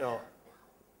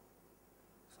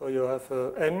so you have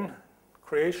n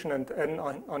creation and n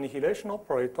annihilation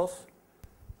operators,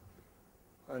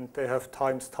 and they have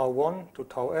times tau 1 to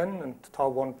tau n and tau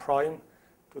 1 prime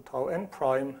to tau n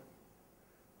prime,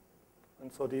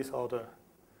 and so these are the.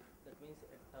 That means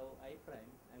at tau I prime,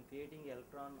 I'm creating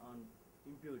electron on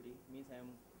impurity, means I'm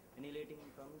annihilating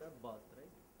from the bath,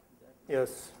 right?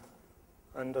 Yes,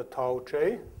 and the tau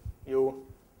j, you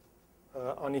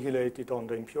annihilate it on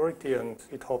the impurity and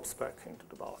it hops back into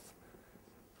the bath.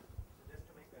 Just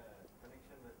to make a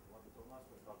connection with what Thomas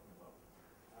was talking about,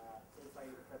 so if I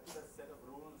put a set of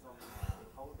rules on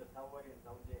how the tau I and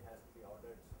tau j has to be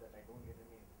ordered so that I don't get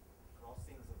any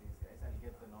crossings of these guys, I'll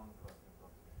get the non-crossing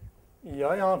approximation.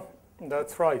 Yeah,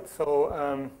 that's right.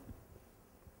 So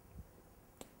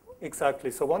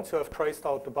exactly. So once you have traced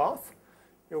out the bath,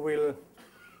 you will.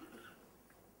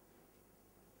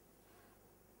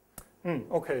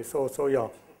 Okay. So yeah.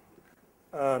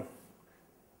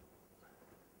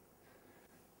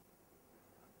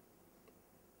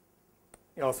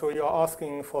 Yeah. So you are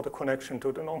asking for the connection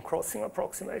to the non-crossing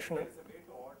approximation. There is a way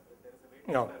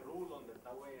to put a rule on the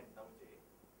tau I and tau j.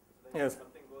 So that Yes. if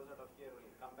something goes out of here, will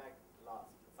come back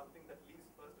last. Something that leaves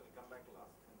first will come back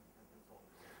last, and so on.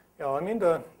 Yeah, I mean,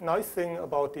 the nice thing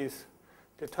about these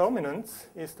determinants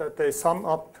is that they sum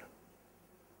up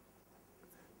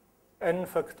n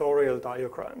factorial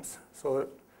diagrams. So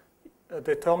a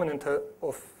determinant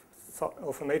of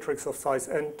a matrix of size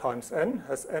n times n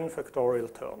has n factorial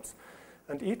terms.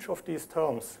 And each of these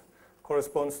terms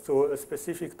corresponds to a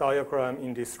specific diagram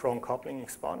in this strong coupling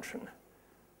expansion.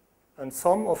 And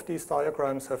some of these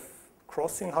diagrams have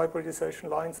crossing hybridization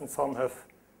lines and some have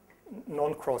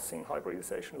non-crossing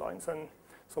hybridization lines. And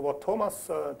so what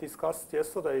Thomas discussed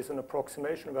yesterday is an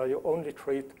approximation where you only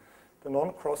treat the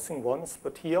non-crossing ones,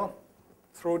 but here,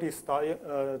 through this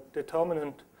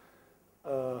determinant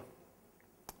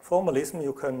formalism,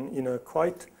 you can, in a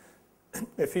quite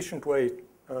efficient way,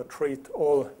 treat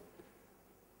all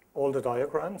the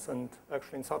diagrams, and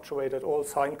actually in such a way that all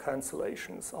sign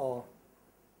cancellations are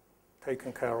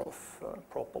taken care of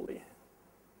properly.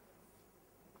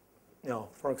 Yeah,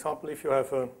 for example, if you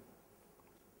have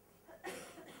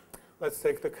let's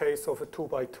take the case of a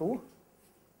 2x2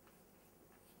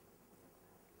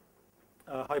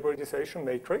 hybridization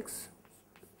matrix.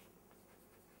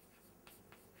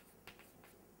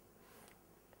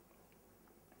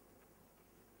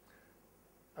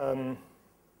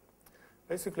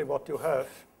 Basically what you have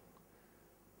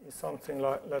is something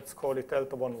like, let's call it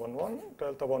delta 1, 1, 1,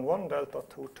 delta 1, 1, delta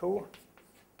 2, 2,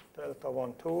 delta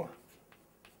 1, 2,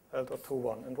 delta 2,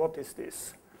 1. And what is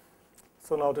this?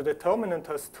 So now the determinant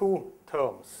has two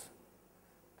terms.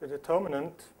 The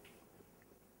determinant,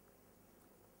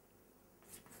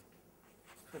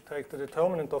 if you take the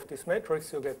determinant of this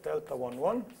matrix, you get delta 1,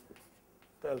 1,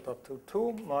 delta 2,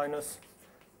 2, minus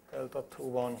delta 2,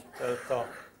 1, delta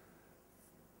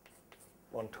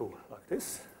 1, 2, like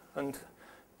this. And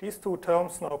these two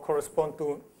terms now correspond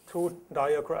to two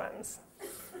diagrams.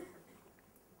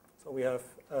 So we have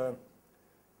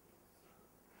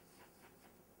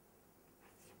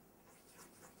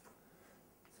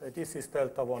say this is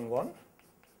delta 1, 1,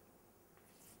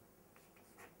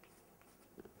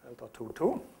 delta 2,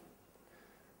 2.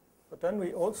 But then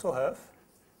we also have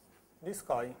this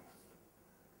guy.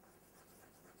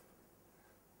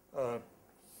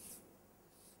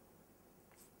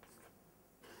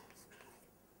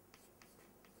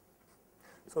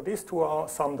 So these two are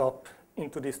summed up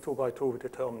into this 2x2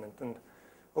 determinant. And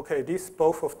okay,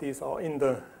 both of these are in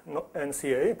the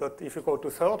NCA, but if you go to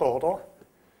third order,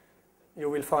 you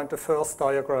will find the first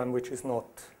diagram which is not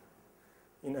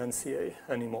in NCA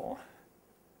anymore.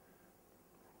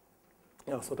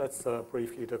 Yeah, so that's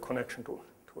briefly the connection to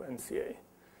NCA.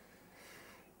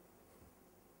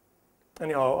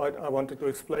 anyhow, I wanted to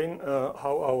explain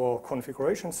how our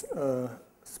configuration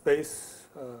space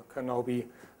can now be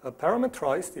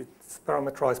parameterized. It's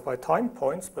parameterized by time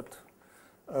points, but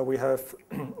we have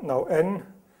now n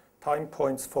time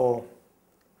points for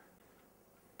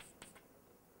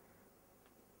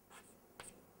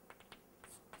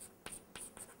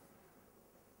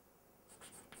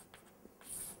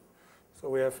so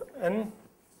we have n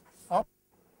up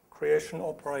creation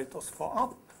operators for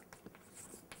up.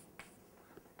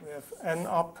 We have n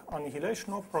up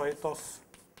annihilation operators.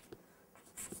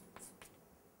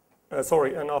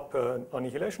 N up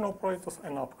annihilation operators,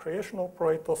 n up creation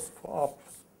operators for up,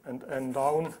 and n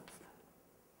down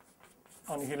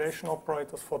annihilation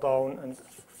operators for down, and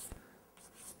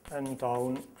n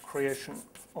down creation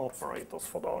operators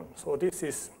for down. So this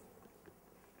is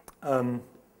the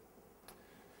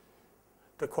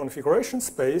configuration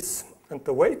space, and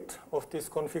the weight of this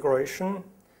configuration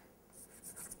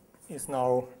is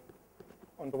now,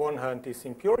 on the one hand, this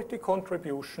impurity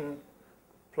contribution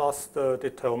plus the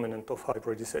determinant of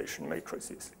hybridization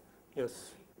matrices.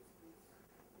 Yes?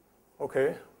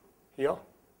 Okay. Here?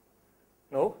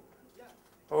 No? Yeah.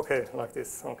 Okay, like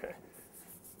this. Okay.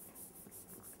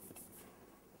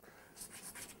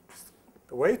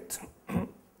 The weight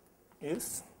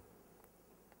is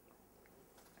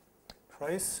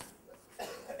trace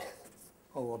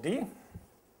over D.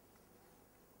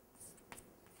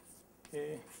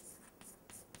 A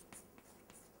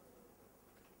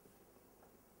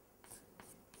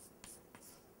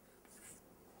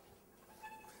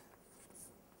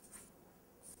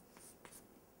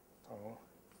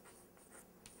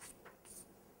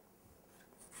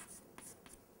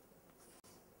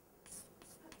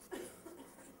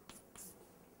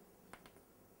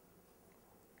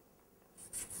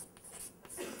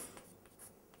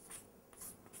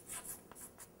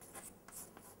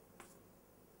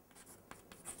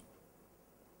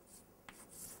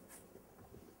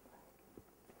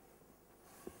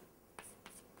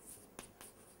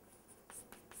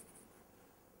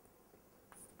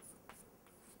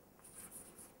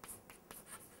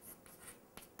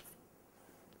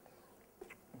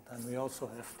and we also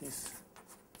have this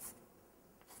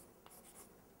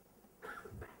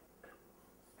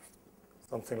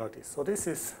something like this. So this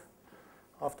is,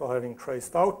 after having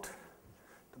traced out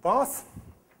the bath,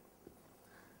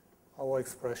 our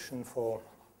expression for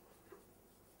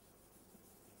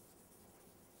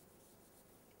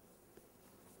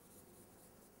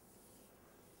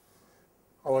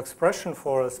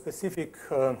a specific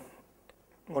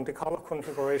Monte Carlo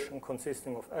configuration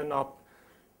consisting of n up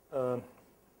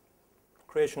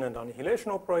creation and annihilation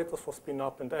operators for spin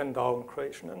up, and n down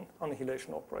creation and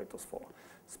annihilation operators for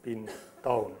spin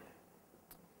down.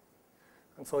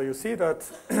 And so you see that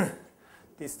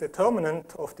this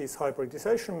determinant of this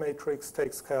hybridization matrix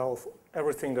takes care of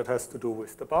everything that has to do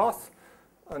with the bath,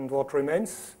 and what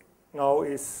remains now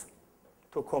is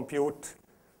to compute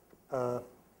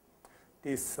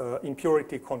this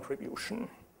impurity contribution.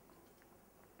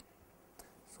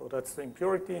 So that's the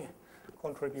impurity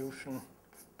contribution.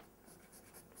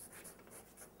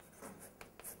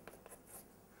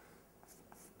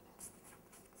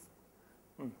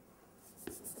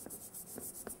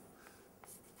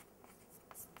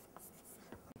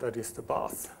 That is the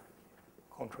bath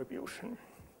contribution.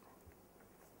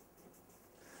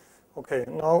 Okay,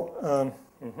 now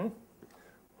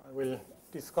I will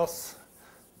discuss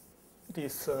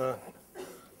this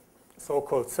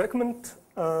so-called segment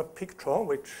picture,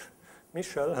 which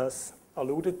Michel has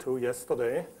alluded to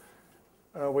yesterday,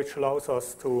 which allows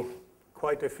us to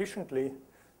quite efficiently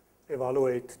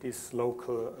evaluate this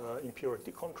local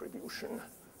impurity contribution.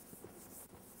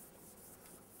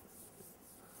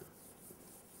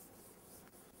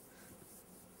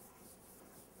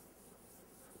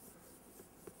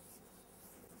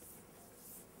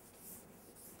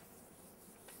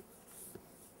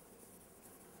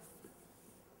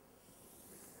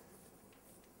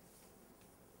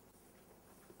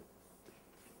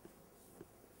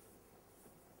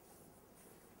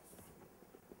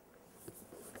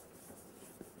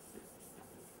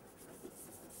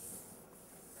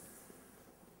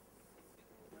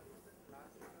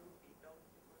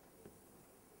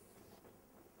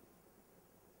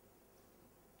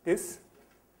 This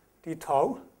d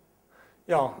tau,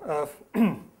 yeah,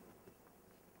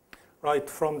 right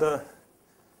from the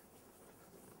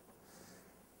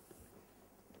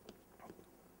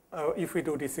if we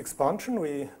do this expansion,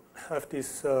 we have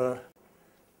these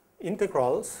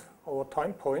integrals over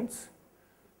time points,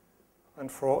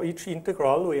 and for each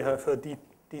integral we have a d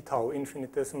tau,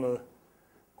 infinitesimal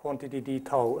quantity d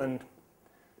tau, and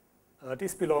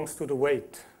this belongs to the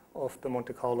weight of the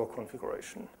Monte Carlo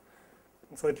configuration.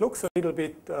 And so it looks a little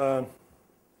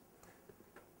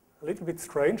bit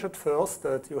strange at first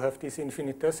that you have these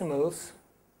infinitesimals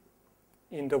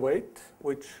in the weight,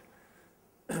 which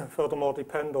furthermore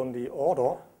depend on the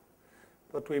order.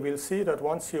 But we will see that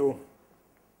once you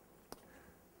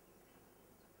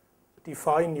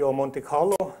define your Monte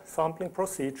Carlo sampling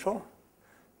procedure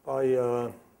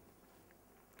by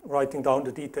writing down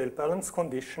the detailed balance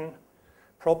condition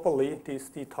properly, these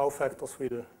tau factors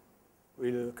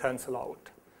will cancel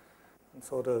out. And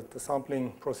so the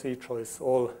sampling procedure is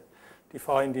all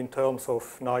defined in terms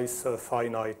of nice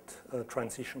finite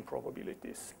transition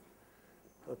probabilities.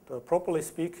 But properly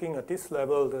speaking, at this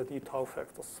level, the d tau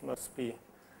factors must be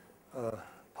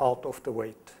part of the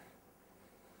weight.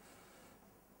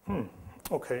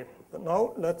 Okay, but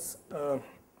now let's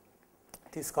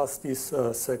discuss this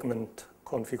segment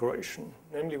configuration.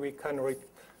 Namely, we can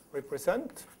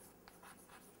represent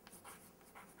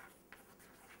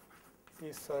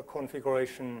this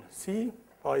configuration C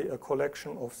by a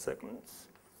collection of segments.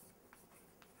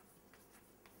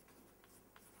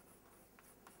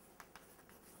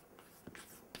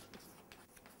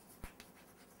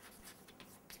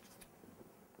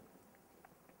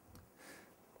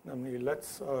 Namely,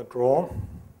 let's draw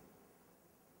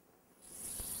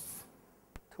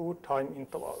two time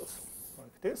intervals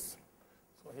like this.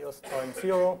 So here's time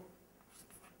 0,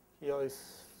 here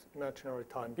is imaginary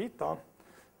time beta,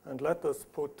 and let us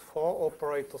put 4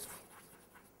 operators.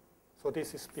 So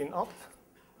this is spin up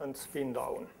and spin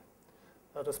down.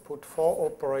 Let us put 4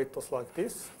 operators like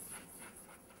this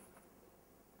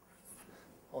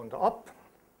on the up,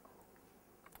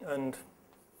 and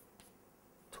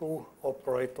 2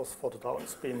 operators for the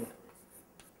downspin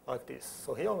like this.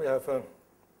 So here we have a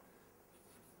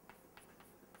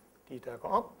d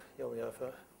dagger up, here we have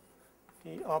a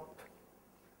d up,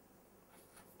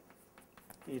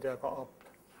 d dagger up,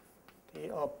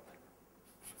 d up,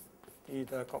 d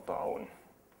dagger down,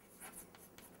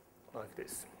 like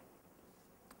this.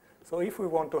 So if we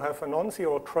want to have a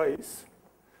non-zero trace,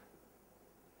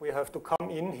 we have to come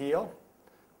in here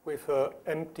with an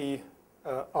empty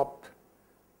up,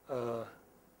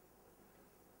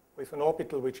 with an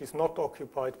orbital which is not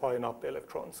occupied by an up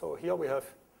electron. So here we have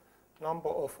number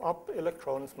of up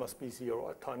electrons must be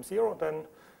 0. At time 0, then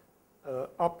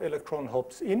up electron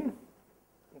hops in,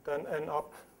 and then n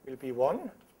up will be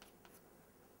 1.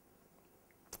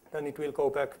 Then it will go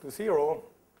back to 0,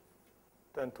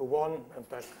 then to 1, and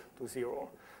back to 0.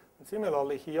 And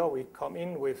similarly here we come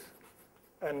in with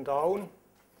n down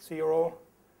 0,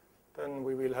 then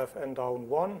we will have n down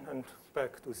 1 and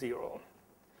back to 0.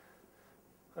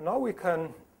 And now we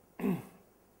can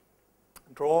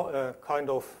draw a kind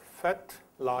of fat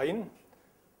line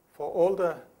for all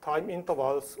the time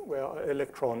intervals where an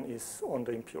electron is on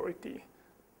the impurity.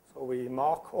 So we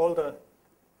mark all the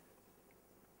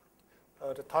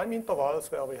time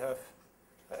intervals where we have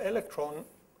an electron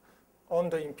on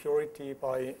the impurity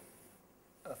by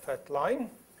a fat line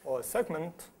or a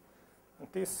segment, and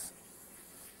this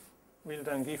will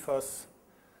then give us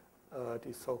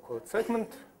the so-called segment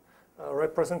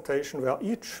representation where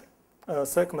each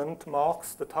segment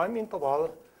marks the time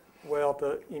interval where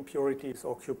the impurity is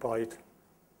occupied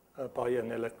by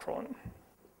an electron.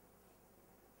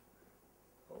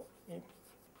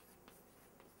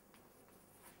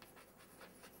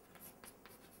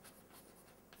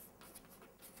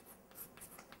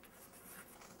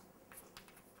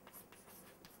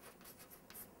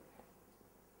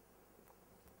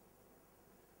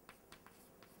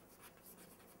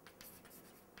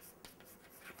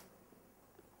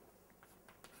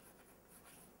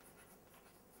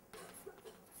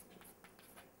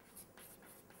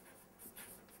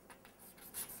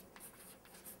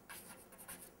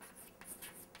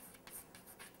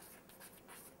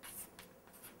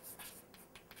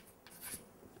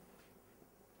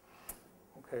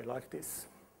 Okay, like this.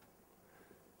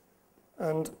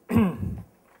 And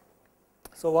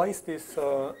so why is this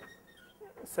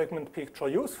segment picture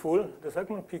useful? The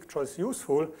segment picture is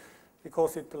useful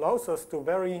because it allows us to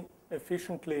very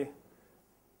efficiently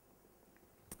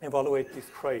evaluate this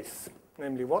trace.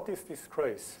 Namely, what is this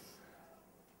trace?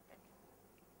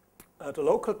 The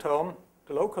local term,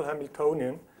 the local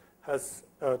Hamiltonian, has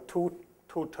two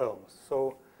terms.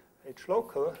 So H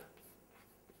local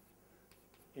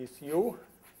is u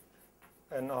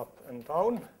n up and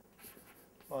down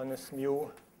minus mu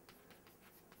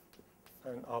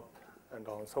n up and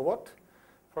down. So what,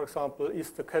 for example,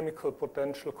 is the chemical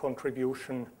potential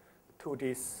contribution to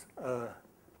this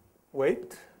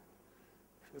weight?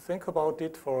 If you think about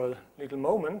it for a little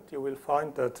moment, you will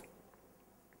find that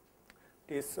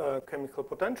this chemical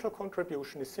potential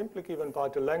contribution is simply given by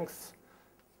the length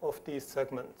of these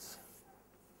segments.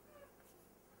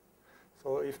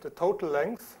 So if the total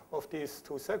length of these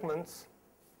two segments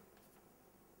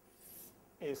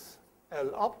is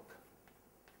L up,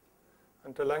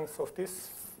 and the length of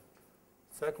this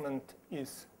segment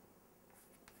is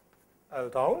L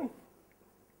down,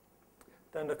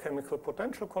 then the chemical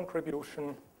potential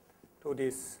contribution to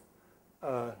this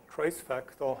trace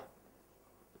factor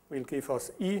will give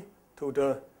us E to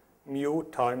the mu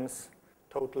times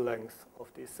total length of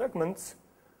these segments.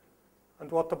 And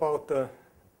what about the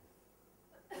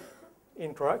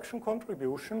interaction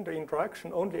contribution? The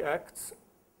interaction only acts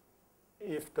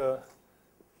if the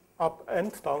up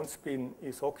and down spin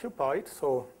is occupied.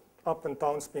 So up and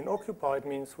down spin occupied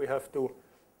means we have to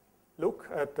look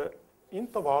at the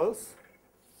intervals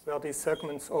where these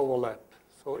segments overlap.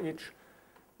 So each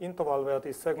interval where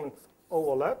these segments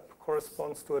overlap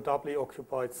corresponds to a doubly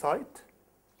occupied site.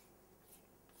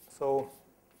 So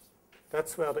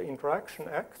that's where the interaction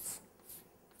acts.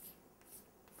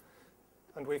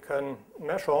 And we can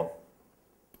measure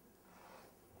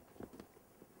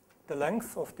the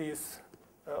length of these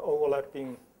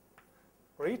overlapping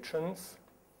regions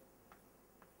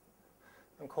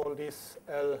and call this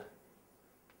L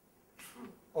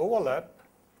overlap.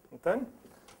 And then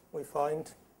we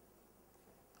find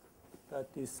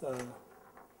that this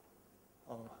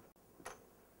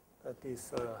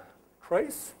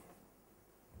trace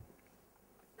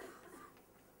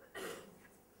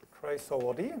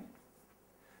over D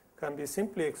can be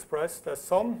simply expressed as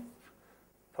some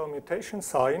permutation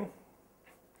sign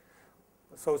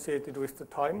associated with the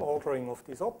time ordering of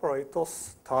these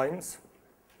operators times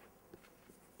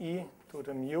E to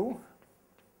the mu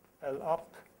L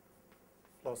up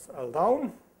plus L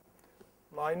down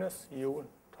minus U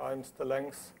times the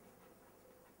length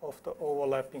of the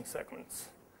overlapping segments.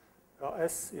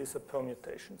 S is a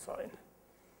permutation sign.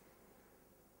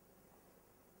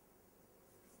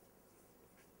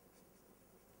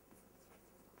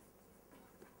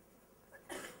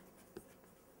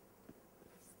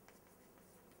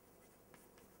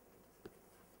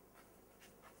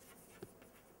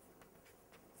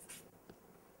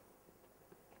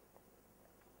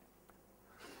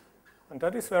 And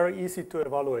that is very easy to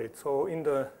evaluate. So in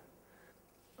the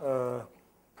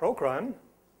program,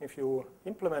 if you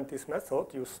implement this method,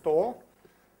 you store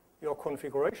your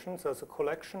configurations as a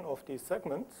collection of these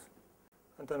segments.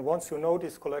 And then once you know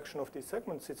this collection of these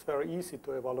segments, it's very easy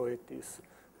to evaluate these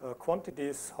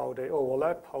quantities, how they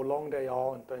overlap, how long they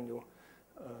are, and then you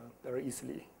very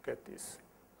easily get this,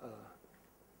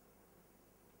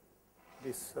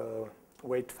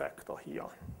 weight factor here.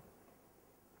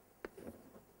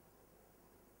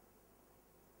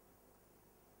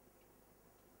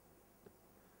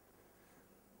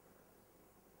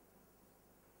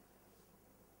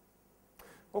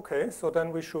 Okay, so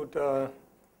then we should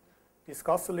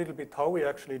discuss a little bit how we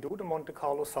actually do the Monte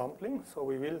Carlo sampling. So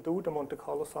we will do the Monte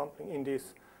Carlo sampling in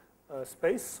this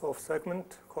space of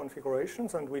segment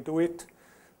configurations, and we do it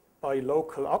by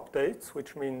local updates,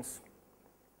 which means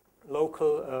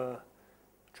local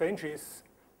changes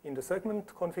in the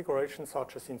segment configuration,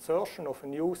 such as insertion of a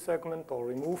new segment or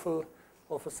removal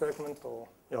of a segment, or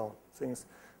things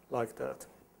like that.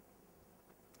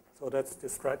 So that's the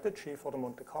strategy for the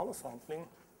Monte Carlo sampling.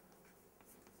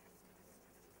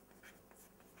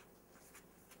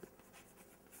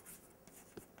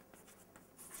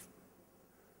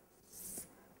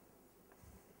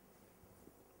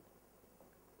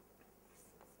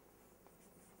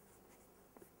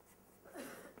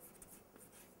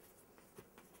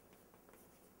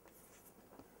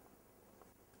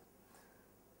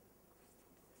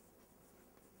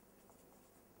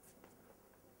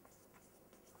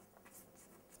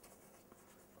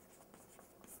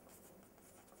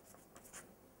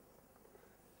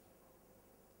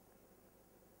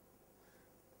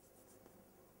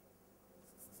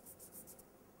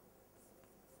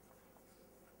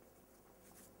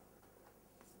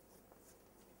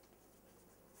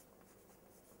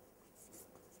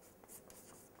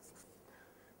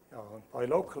 By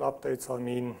local updates, I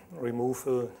mean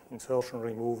removal, insertion,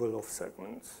 removal of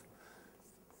segments.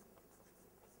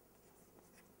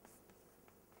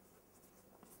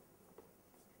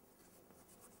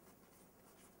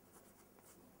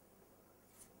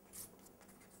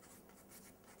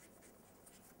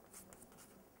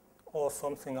 Or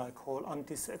something I call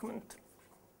anti-segment.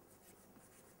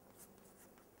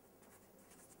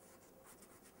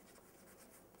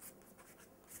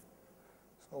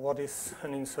 So what is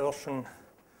an insertion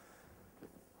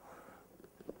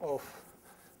of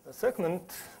a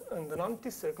segment and an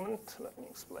anti-segment? Let me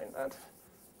explain that.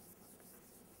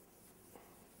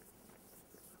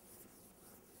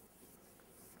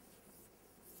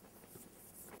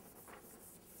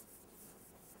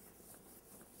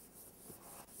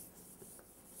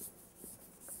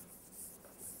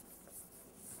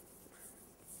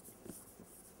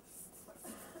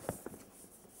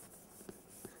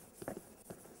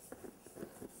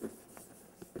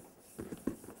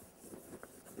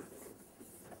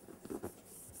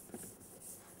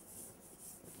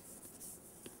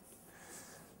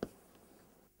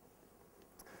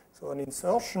 So an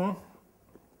insertion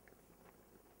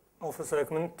of a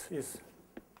segment is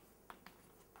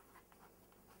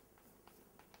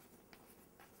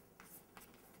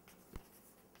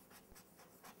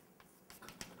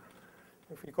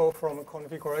if we go from a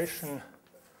configuration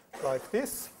like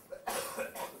this,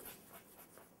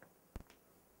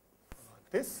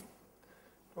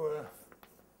 to a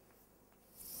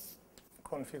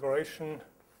configuration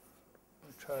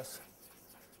which has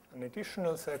an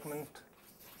additional segment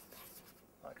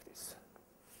like this.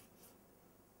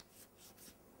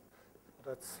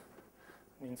 That's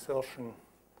an insertion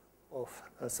of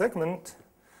a segment,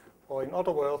 or in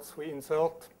other words, we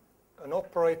insert an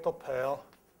operator pair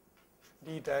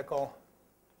D dagger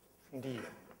D.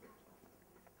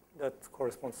 That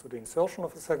corresponds to the insertion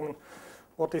of a segment.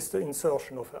 What is the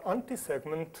insertion of an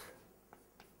anti-segment?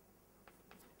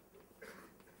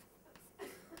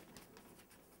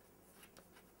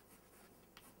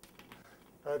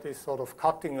 That is sort of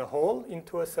cutting a hole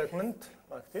into a segment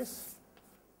like this.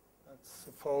 Let's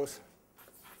suppose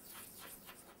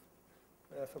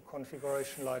we have a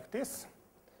configuration like this,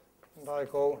 and I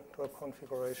go to a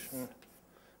configuration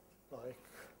like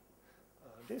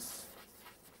this.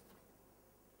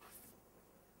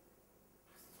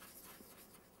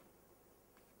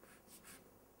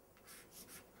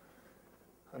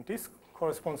 And this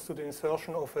corresponds to the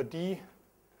insertion of a D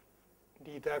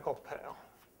dagger pair.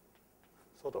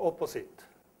 So the opposite.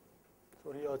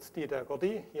 So here it's D dagger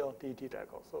D, here D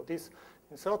dagger. So this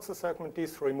inserts a segment,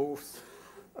 this removes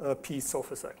a piece of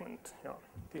a segment. Yeah.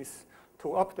 These two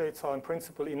updates are in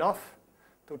principle enough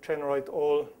to generate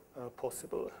all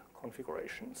possible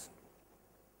configurations.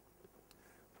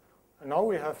 And now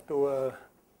we have to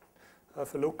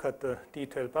have a look at the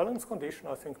detailed balance condition.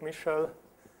 I think Michel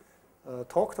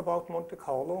talked about Monte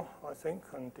Carlo, I think,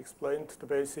 and explained the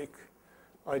basic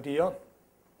idea.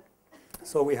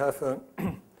 So we have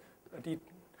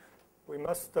we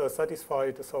must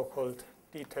satisfy the so-called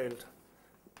detailed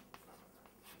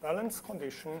balance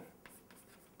condition.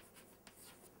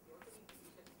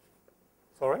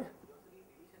 Sorry?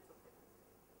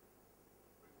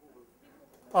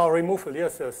 Removal,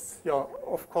 yes, yes. Yeah,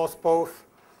 of course, both.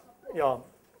 Yeah.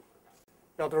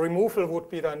 Yeah, the removal would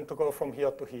be then to go from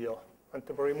here to here. And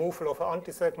the removal of an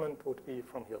anti-segment would be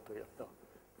from here to here. Yeah.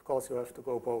 Of course, you have to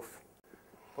go both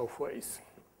ways.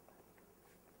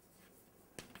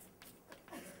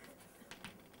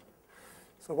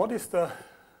 So what is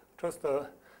just a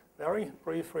very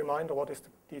brief reminder, what is the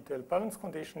detailed balance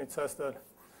condition? It says that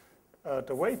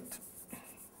the weight,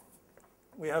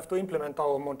 we have to implement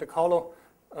our Monte Carlo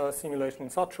simulation in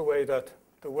such a way that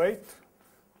the weight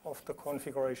of the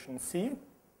configuration C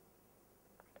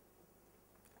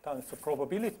times the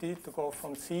probability to go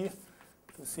from C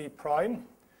to C prime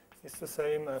is the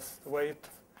same as the weight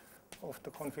of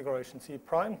the configuration C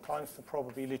prime times the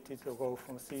probability to go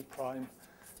from C prime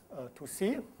to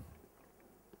C.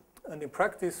 And in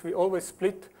practice, we always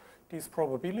split these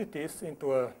probabilities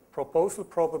into a proposal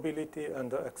probability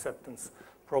and an acceptance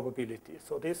probability.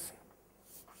 So this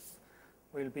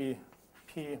will be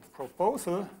P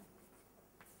proposal,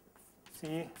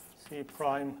 C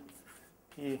prime,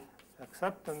 P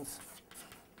acceptance,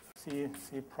 C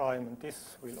prime, and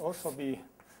this will also be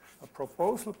a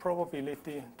proposal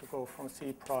probability to go from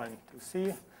C prime to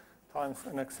C times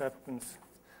an acceptance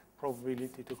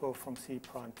probability to go from C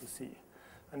prime to C.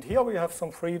 And here we have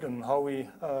some freedom how we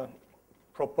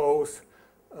propose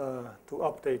to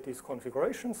update these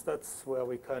configurations. That's where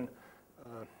we can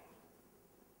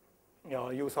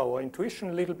use our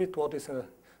intuition a little bit, what is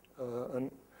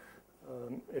an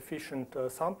efficient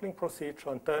sampling procedure,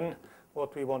 and then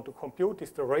what we want to compute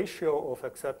is the ratio of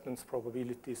acceptance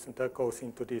probabilities, and that goes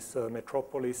into this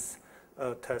metropolis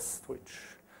test, which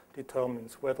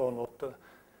determines whether or not the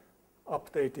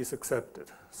update is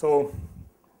accepted. So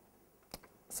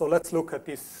let's look at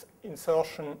this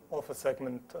insertion of a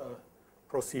segment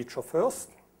procedure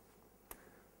first.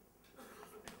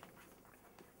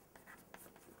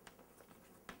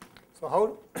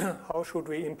 So how should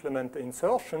we implement the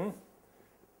insertion?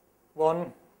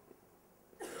 One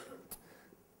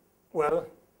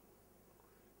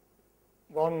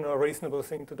reasonable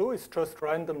thing to do is just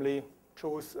randomly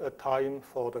choose a time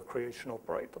for the creation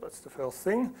operator. That's the first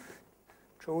thing.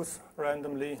 Choose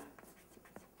randomly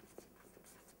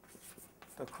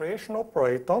the creation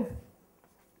operator.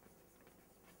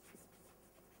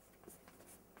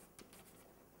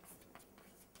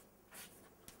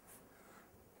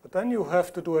 But then you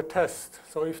have to do a test.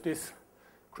 So if this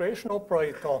creation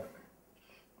operator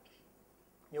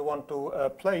you want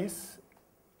to place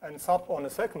and sub on a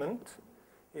segment,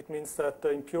 it means that the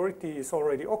impurity is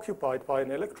already occupied by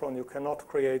an electron. You cannot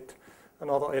create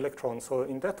another electron. So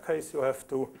in that case, you have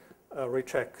to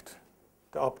reject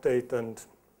the update and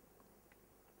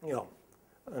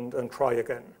try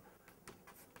again.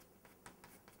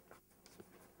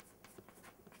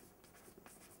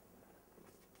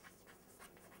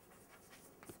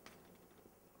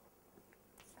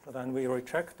 So then we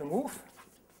reject the move.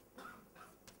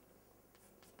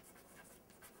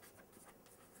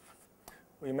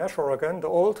 We measure again the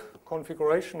old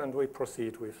configuration and we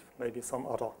proceed with maybe some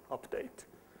other update.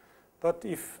 But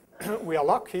if we are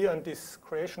lucky and this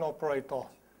creation operator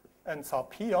ends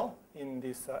up here in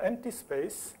this empty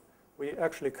space, we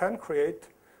actually can create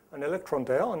an electron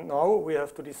there, and now we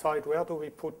have to decide where do we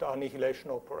put the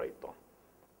annihilation operator.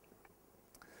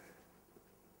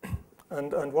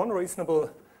 And one reasonable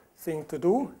thing to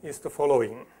do is the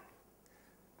following.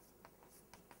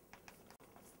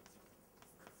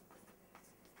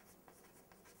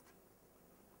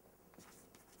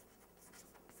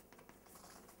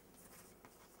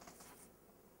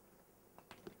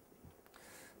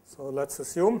 So let's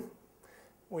assume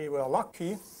we were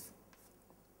lucky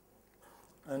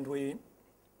and we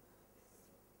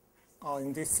are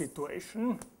in this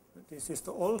situation. This is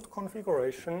the old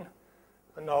configuration,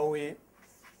 and now we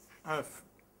have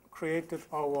created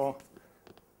our,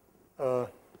 or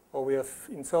we have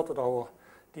inserted our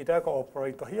d-dagger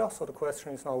operator here. So the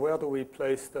question is now, where do we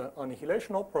place the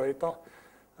annihilation operator?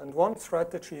 And one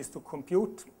strategy is to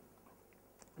compute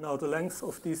now the length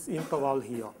of this interval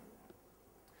here.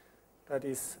 That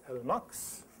is L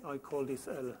max. I call this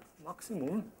L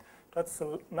maximum. That's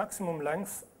the maximum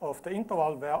length of the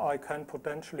interval where I can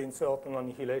potentially insert an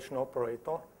annihilation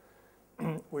operator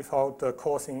without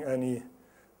causing any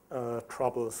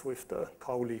troubles with the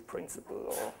Pauli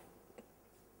principle.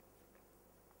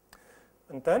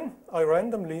 And then I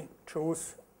randomly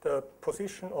choose the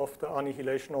position of the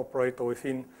annihilation operator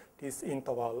within this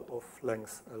interval of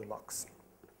length L max.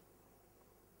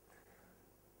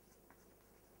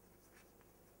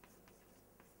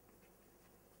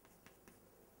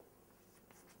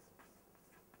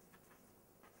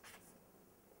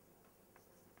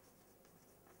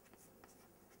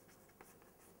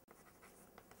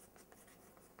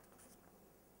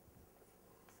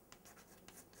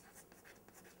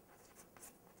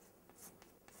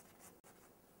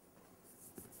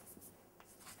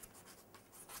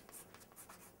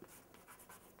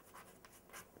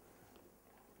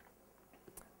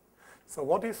 So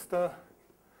what is the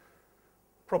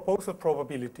proposal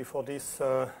probability for this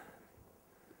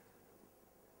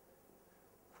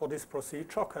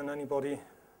procedure? Can anybody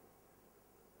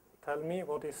tell me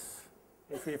what is,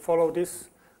 if we follow this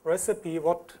recipe,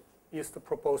 what is the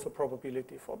proposal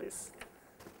probability for this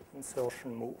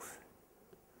insertion move?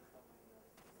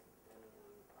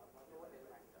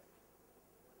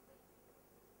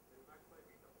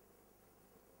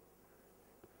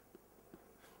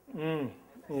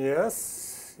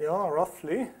 Yes, yeah,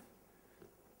 roughly.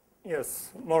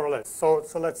 Yes, more or less. So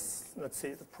let's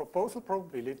see the proposal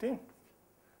probability.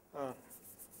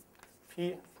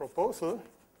 P proposal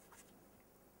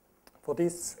for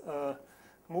this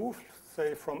move,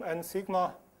 say from n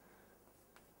sigma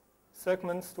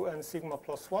segments to n sigma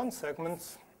plus 1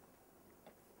 segments,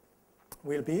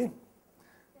 will be.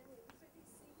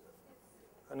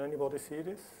 Can anybody see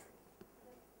this?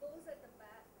 Those at the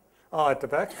back. Ah, at the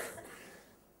back.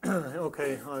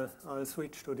 Okay, I'll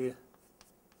switch to the.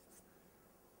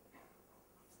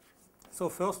 So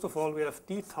first of all, we have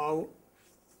d tau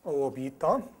over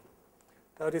beta.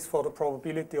 That is for the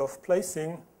probability of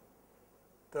placing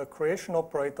the creation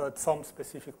operator at some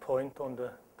specific point on the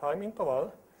time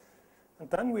interval. And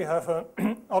then we have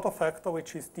another factor,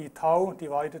 which is d tau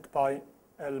divided by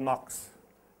L max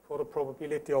for the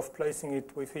probability of placing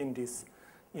it within this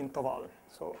interval.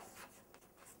 So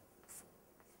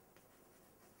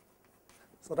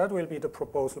that will be the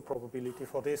proposal probability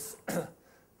for this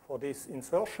for this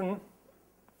insertion.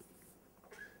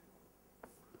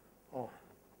 Oh,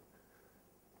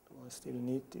 do I still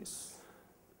need this?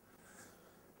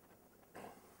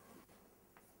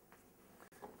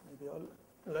 Maybe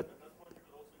I'll let.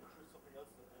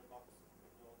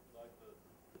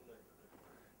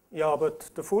 Yeah, but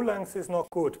the full length is not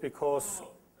good because.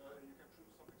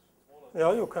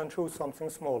 Yeah, you can choose something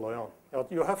smaller. Yeah,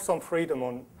 you have some freedom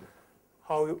on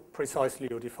how precisely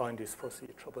you define this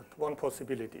procedure, but one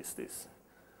possibility is this.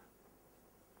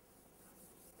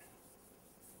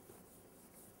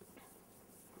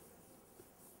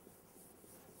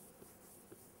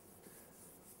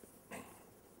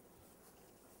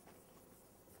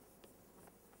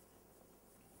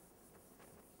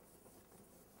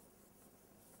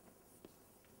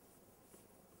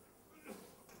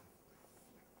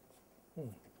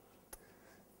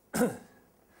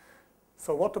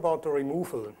 So what about the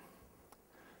removal?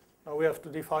 Now we have to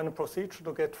define a procedure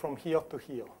to get from here to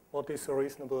here. What is a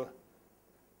reasonable?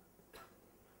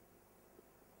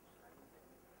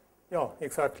 Yeah,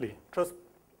 exactly. Just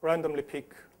randomly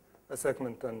pick a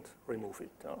segment and remove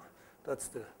it. That's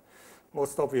the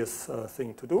most obvious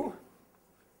thing to do.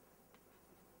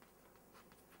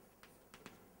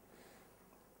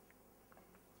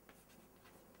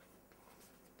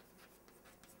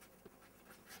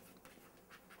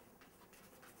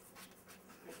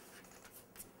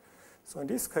 So in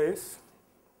this case,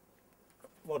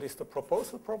 what is the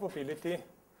proposal probability?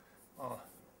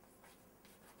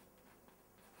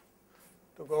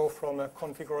 To go from a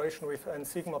configuration with n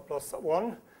sigma plus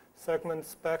 1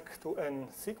 segments back to n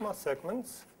sigma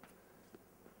segments.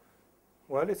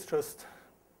 Well, it's just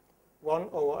 1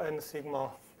 over n sigma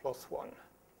plus 1.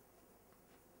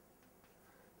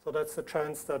 So that's the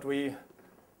chance that we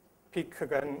pick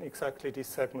again exactly this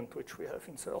segment which we have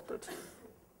inserted.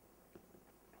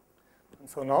 And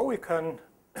so now we can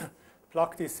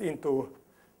plug this into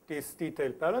this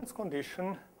detailed balance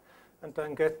condition and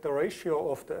then get the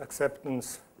ratio of the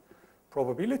acceptance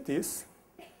probabilities,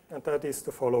 and that is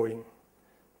the following.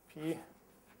 P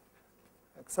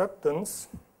acceptance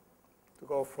to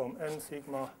go from n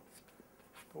sigma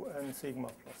to n sigma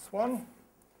plus 1.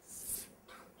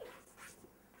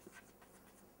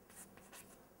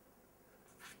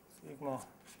 Sigma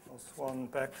plus 1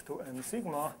 back to n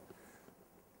sigma.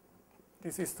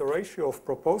 This is the ratio of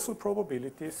proposal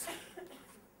probabilities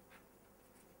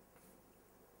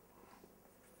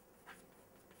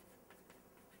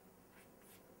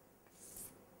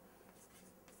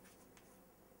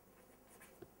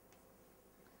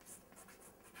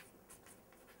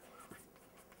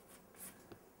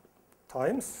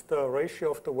times the ratio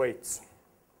of the weights.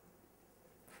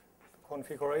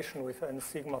 Configuration with n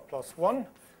sigma plus 1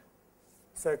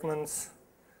 segments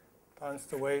times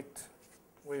the weight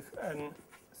with n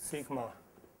sigma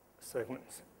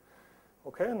segments.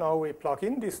 Okay, now we plug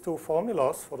in these two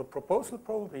formulas for the proposal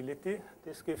probability.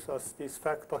 This gives us this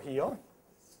factor here.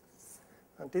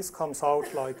 And this comes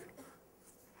out like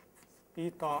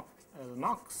beta L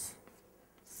max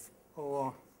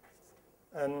over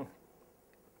n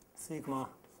sigma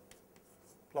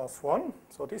plus 1.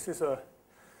 So this is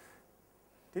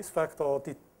this factor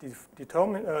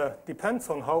depends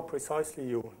on how precisely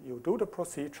you do the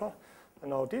procedure. And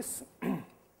now this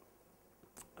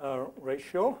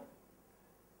ratio,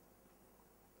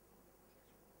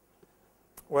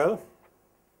 well,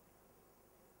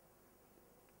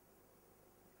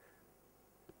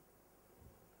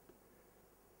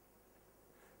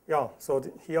 yeah, so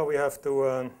here we have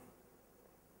to,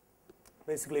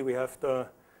 basically we have the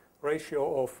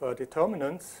ratio of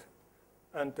determinants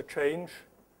and the change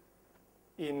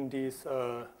in this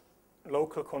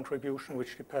local contribution,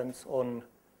 which depends on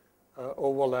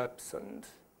overlaps and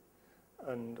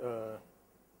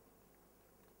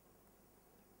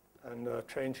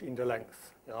change in the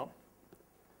length. Yeah.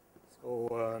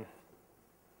 So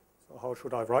how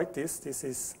should I write this? This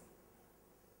is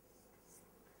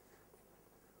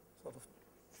sort of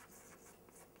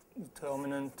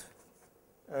determinant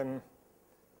n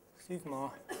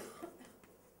sigma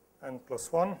n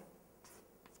plus 1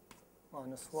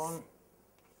 minus 1.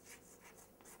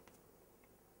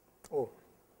 Oh.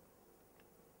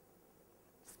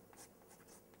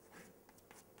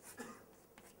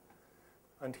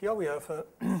 And here we have a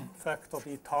factor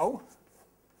d tau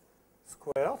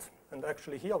squared. And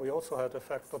actually here we also had a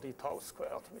factor d tau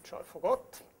squared, which I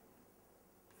forgot.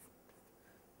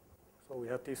 So we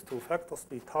had these two factors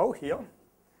d tau here.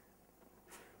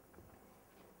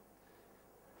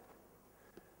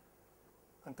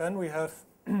 And then we have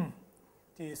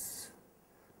this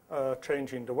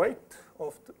change in the weight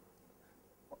of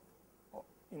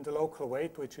in the local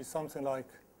weight, which is something like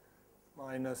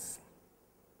minus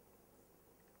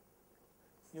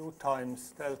u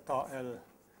times delta L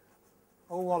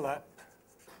overlap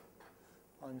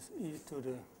times e to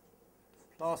the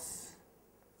plus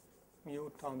mu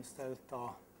times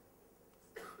delta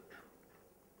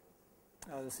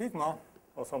L sigma,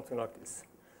 or something like this.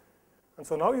 And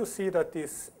so now you see that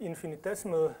these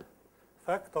infinitesimal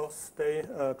factors, they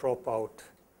drop out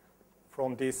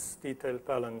from this detailed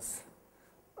balance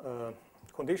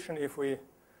condition if we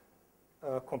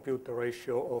compute the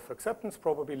ratio of acceptance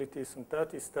probabilities, and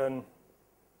that is then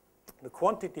the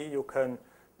quantity you can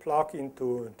plug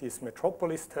into this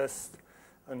metropolis test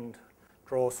and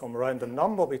draw some random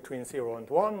number between 0 and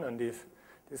 1, and if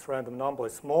this random number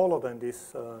is smaller than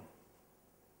this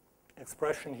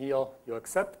expression here, you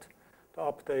accept the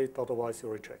update, otherwise you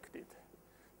reject it.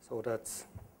 So that's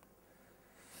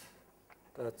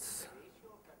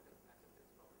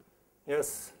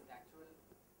yes.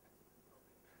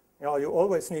 Yeah, you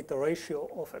always need the ratio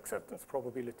of acceptance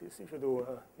probabilities if you do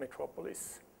a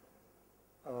metropolis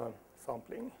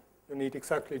sampling. You need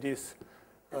exactly this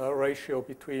ratio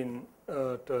between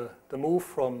the move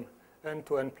from n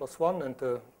to n plus 1 and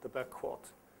the backward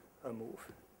move.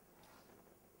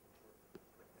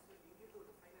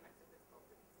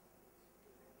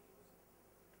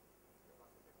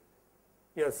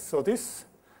 Yes, so this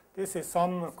is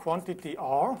some quantity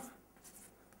R,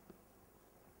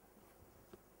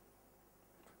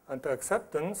 and the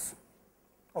acceptance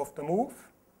of the move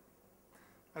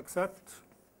accept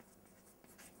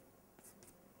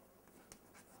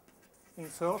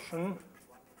insertion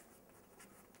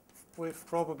with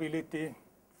probability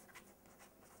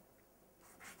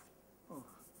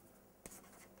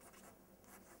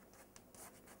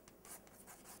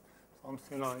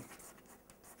something like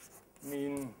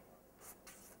mean,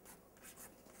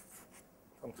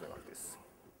 something like this.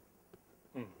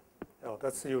 Yeah,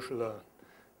 that's the usual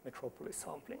metropolis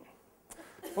sampling.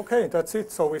 Okay, that's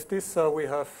it. So with this, we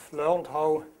have learned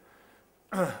how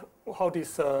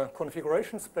this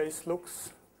configuration space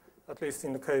looks, at least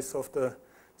in the case of the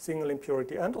single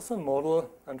impurity Anderson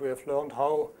model, and we have learned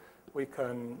how we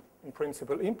can, in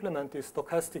principle, implement this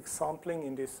stochastic sampling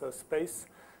in this space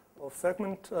of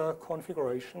segment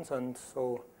configurations. And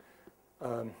so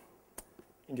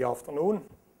in the afternoon,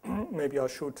 maybe I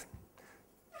should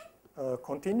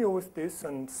continue with this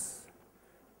and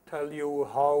tell you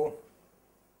how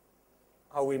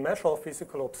we measure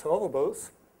physical observables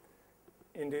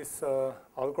in this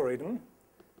algorithm.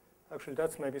 Actually,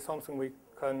 that's maybe something we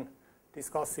can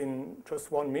discuss in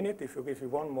just 1 minute. If you give me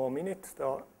 1 more minute, there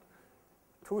are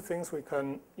 2 things we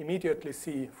can immediately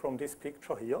see from this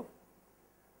picture here.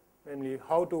 Namely,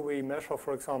 how do we measure,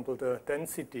 for example, the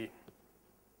density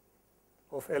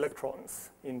of electrons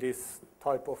in this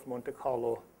type of Monte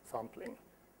Carlo sampling?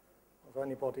 Of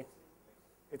anybody?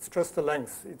 It's just the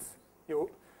length.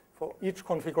 For each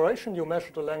configuration, you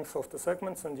measure the length of the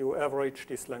segments and you average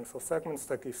this length of segments.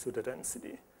 That gives you the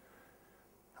density.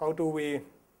 How do we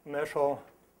measure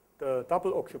the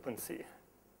double occupancy?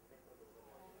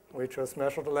 We just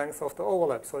measure the length of the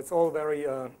overlap. So it's all very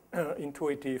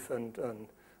intuitive and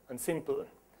simple.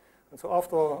 And so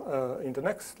after, in the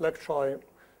next lecture, I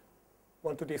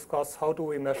want to discuss how do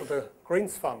we measure the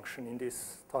Green's function in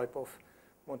this type of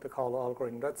Monte Carlo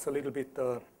algorithm. That's a little bit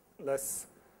less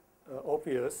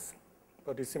obvious,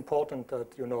 but it's important that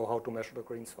you know how to measure the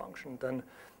Green's function. Then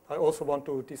I also want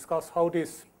to discuss how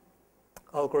this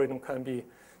algorithm can be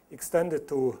extended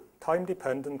to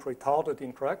time-dependent retarded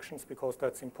interactions, because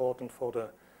that's important for the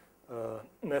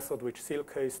method which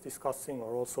Silke is discussing,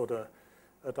 or also the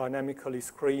dynamically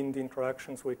screened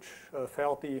interactions which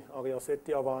Ferdi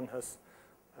Arias-Etiawan has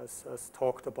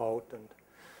talked about. And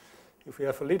if we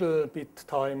have a little bit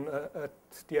time at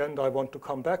the end, I want to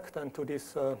come back then to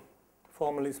this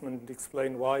formalism and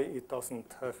explain why it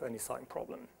doesn't have any sign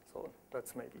problem. So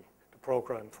that's maybe the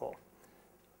program for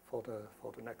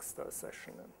the next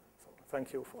session. And so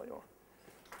thank you for your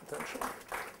attention.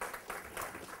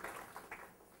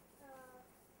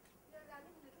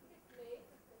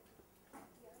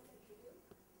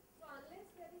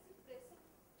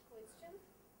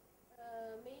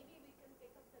 Maybe we can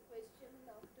pick up the question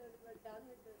after we're done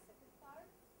with the second part.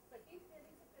 But if there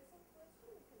is a present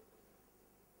question, we can pick it.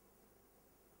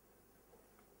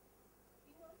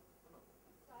 You want? No.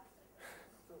 Faster.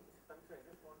 So, Tanusha, I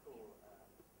just want to,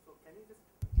 so can you just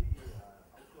quickly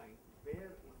outline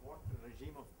where, in what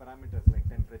regime of parameters like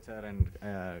temperature and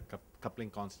coupling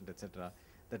constant, etc.,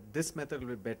 that this method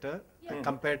will be better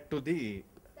compared to the...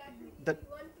 That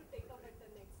we want to take up at the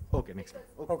next. Okay, next time.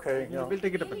 Okay, yeah. We'll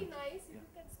take it up. Really nice if you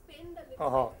can spend a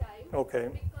little bit time. Okay.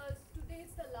 Because today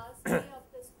is the last day of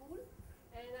the school,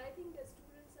 and I think the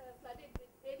students are flooded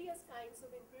with various kinds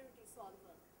of impurity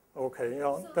solver. Okay,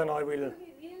 yeah, So then I it will. will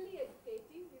be really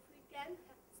educative if we can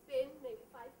spend maybe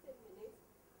 5-10 minutes,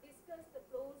 discuss the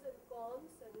pros and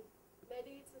cons and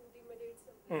merits and demerits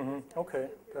of various kinds Okay,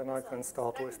 of impurity then I can solvers.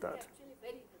 start with That that. will be actually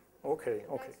very helpful. Okay,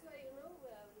 So okay. that's why,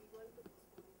 we want to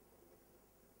postpone it.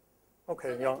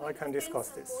 Okay, So yeah, that I we can spend discuss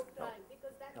some this. more Yeah. time,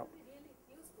 because that Yeah. will be really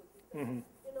useful. Because,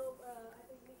 I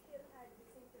think Michael had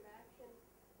this interaction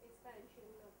expansion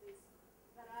of this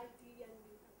variety and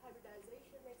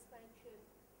hybridization expansion.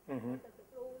 What are the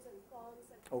pros and cons?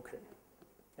 And Okay.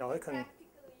 Yeah, I can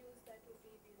practical use that would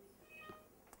be really.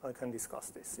 I can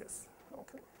discuss this, yes.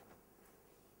 Okay.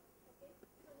 Okay,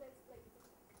 so let's play.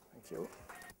 Thank you.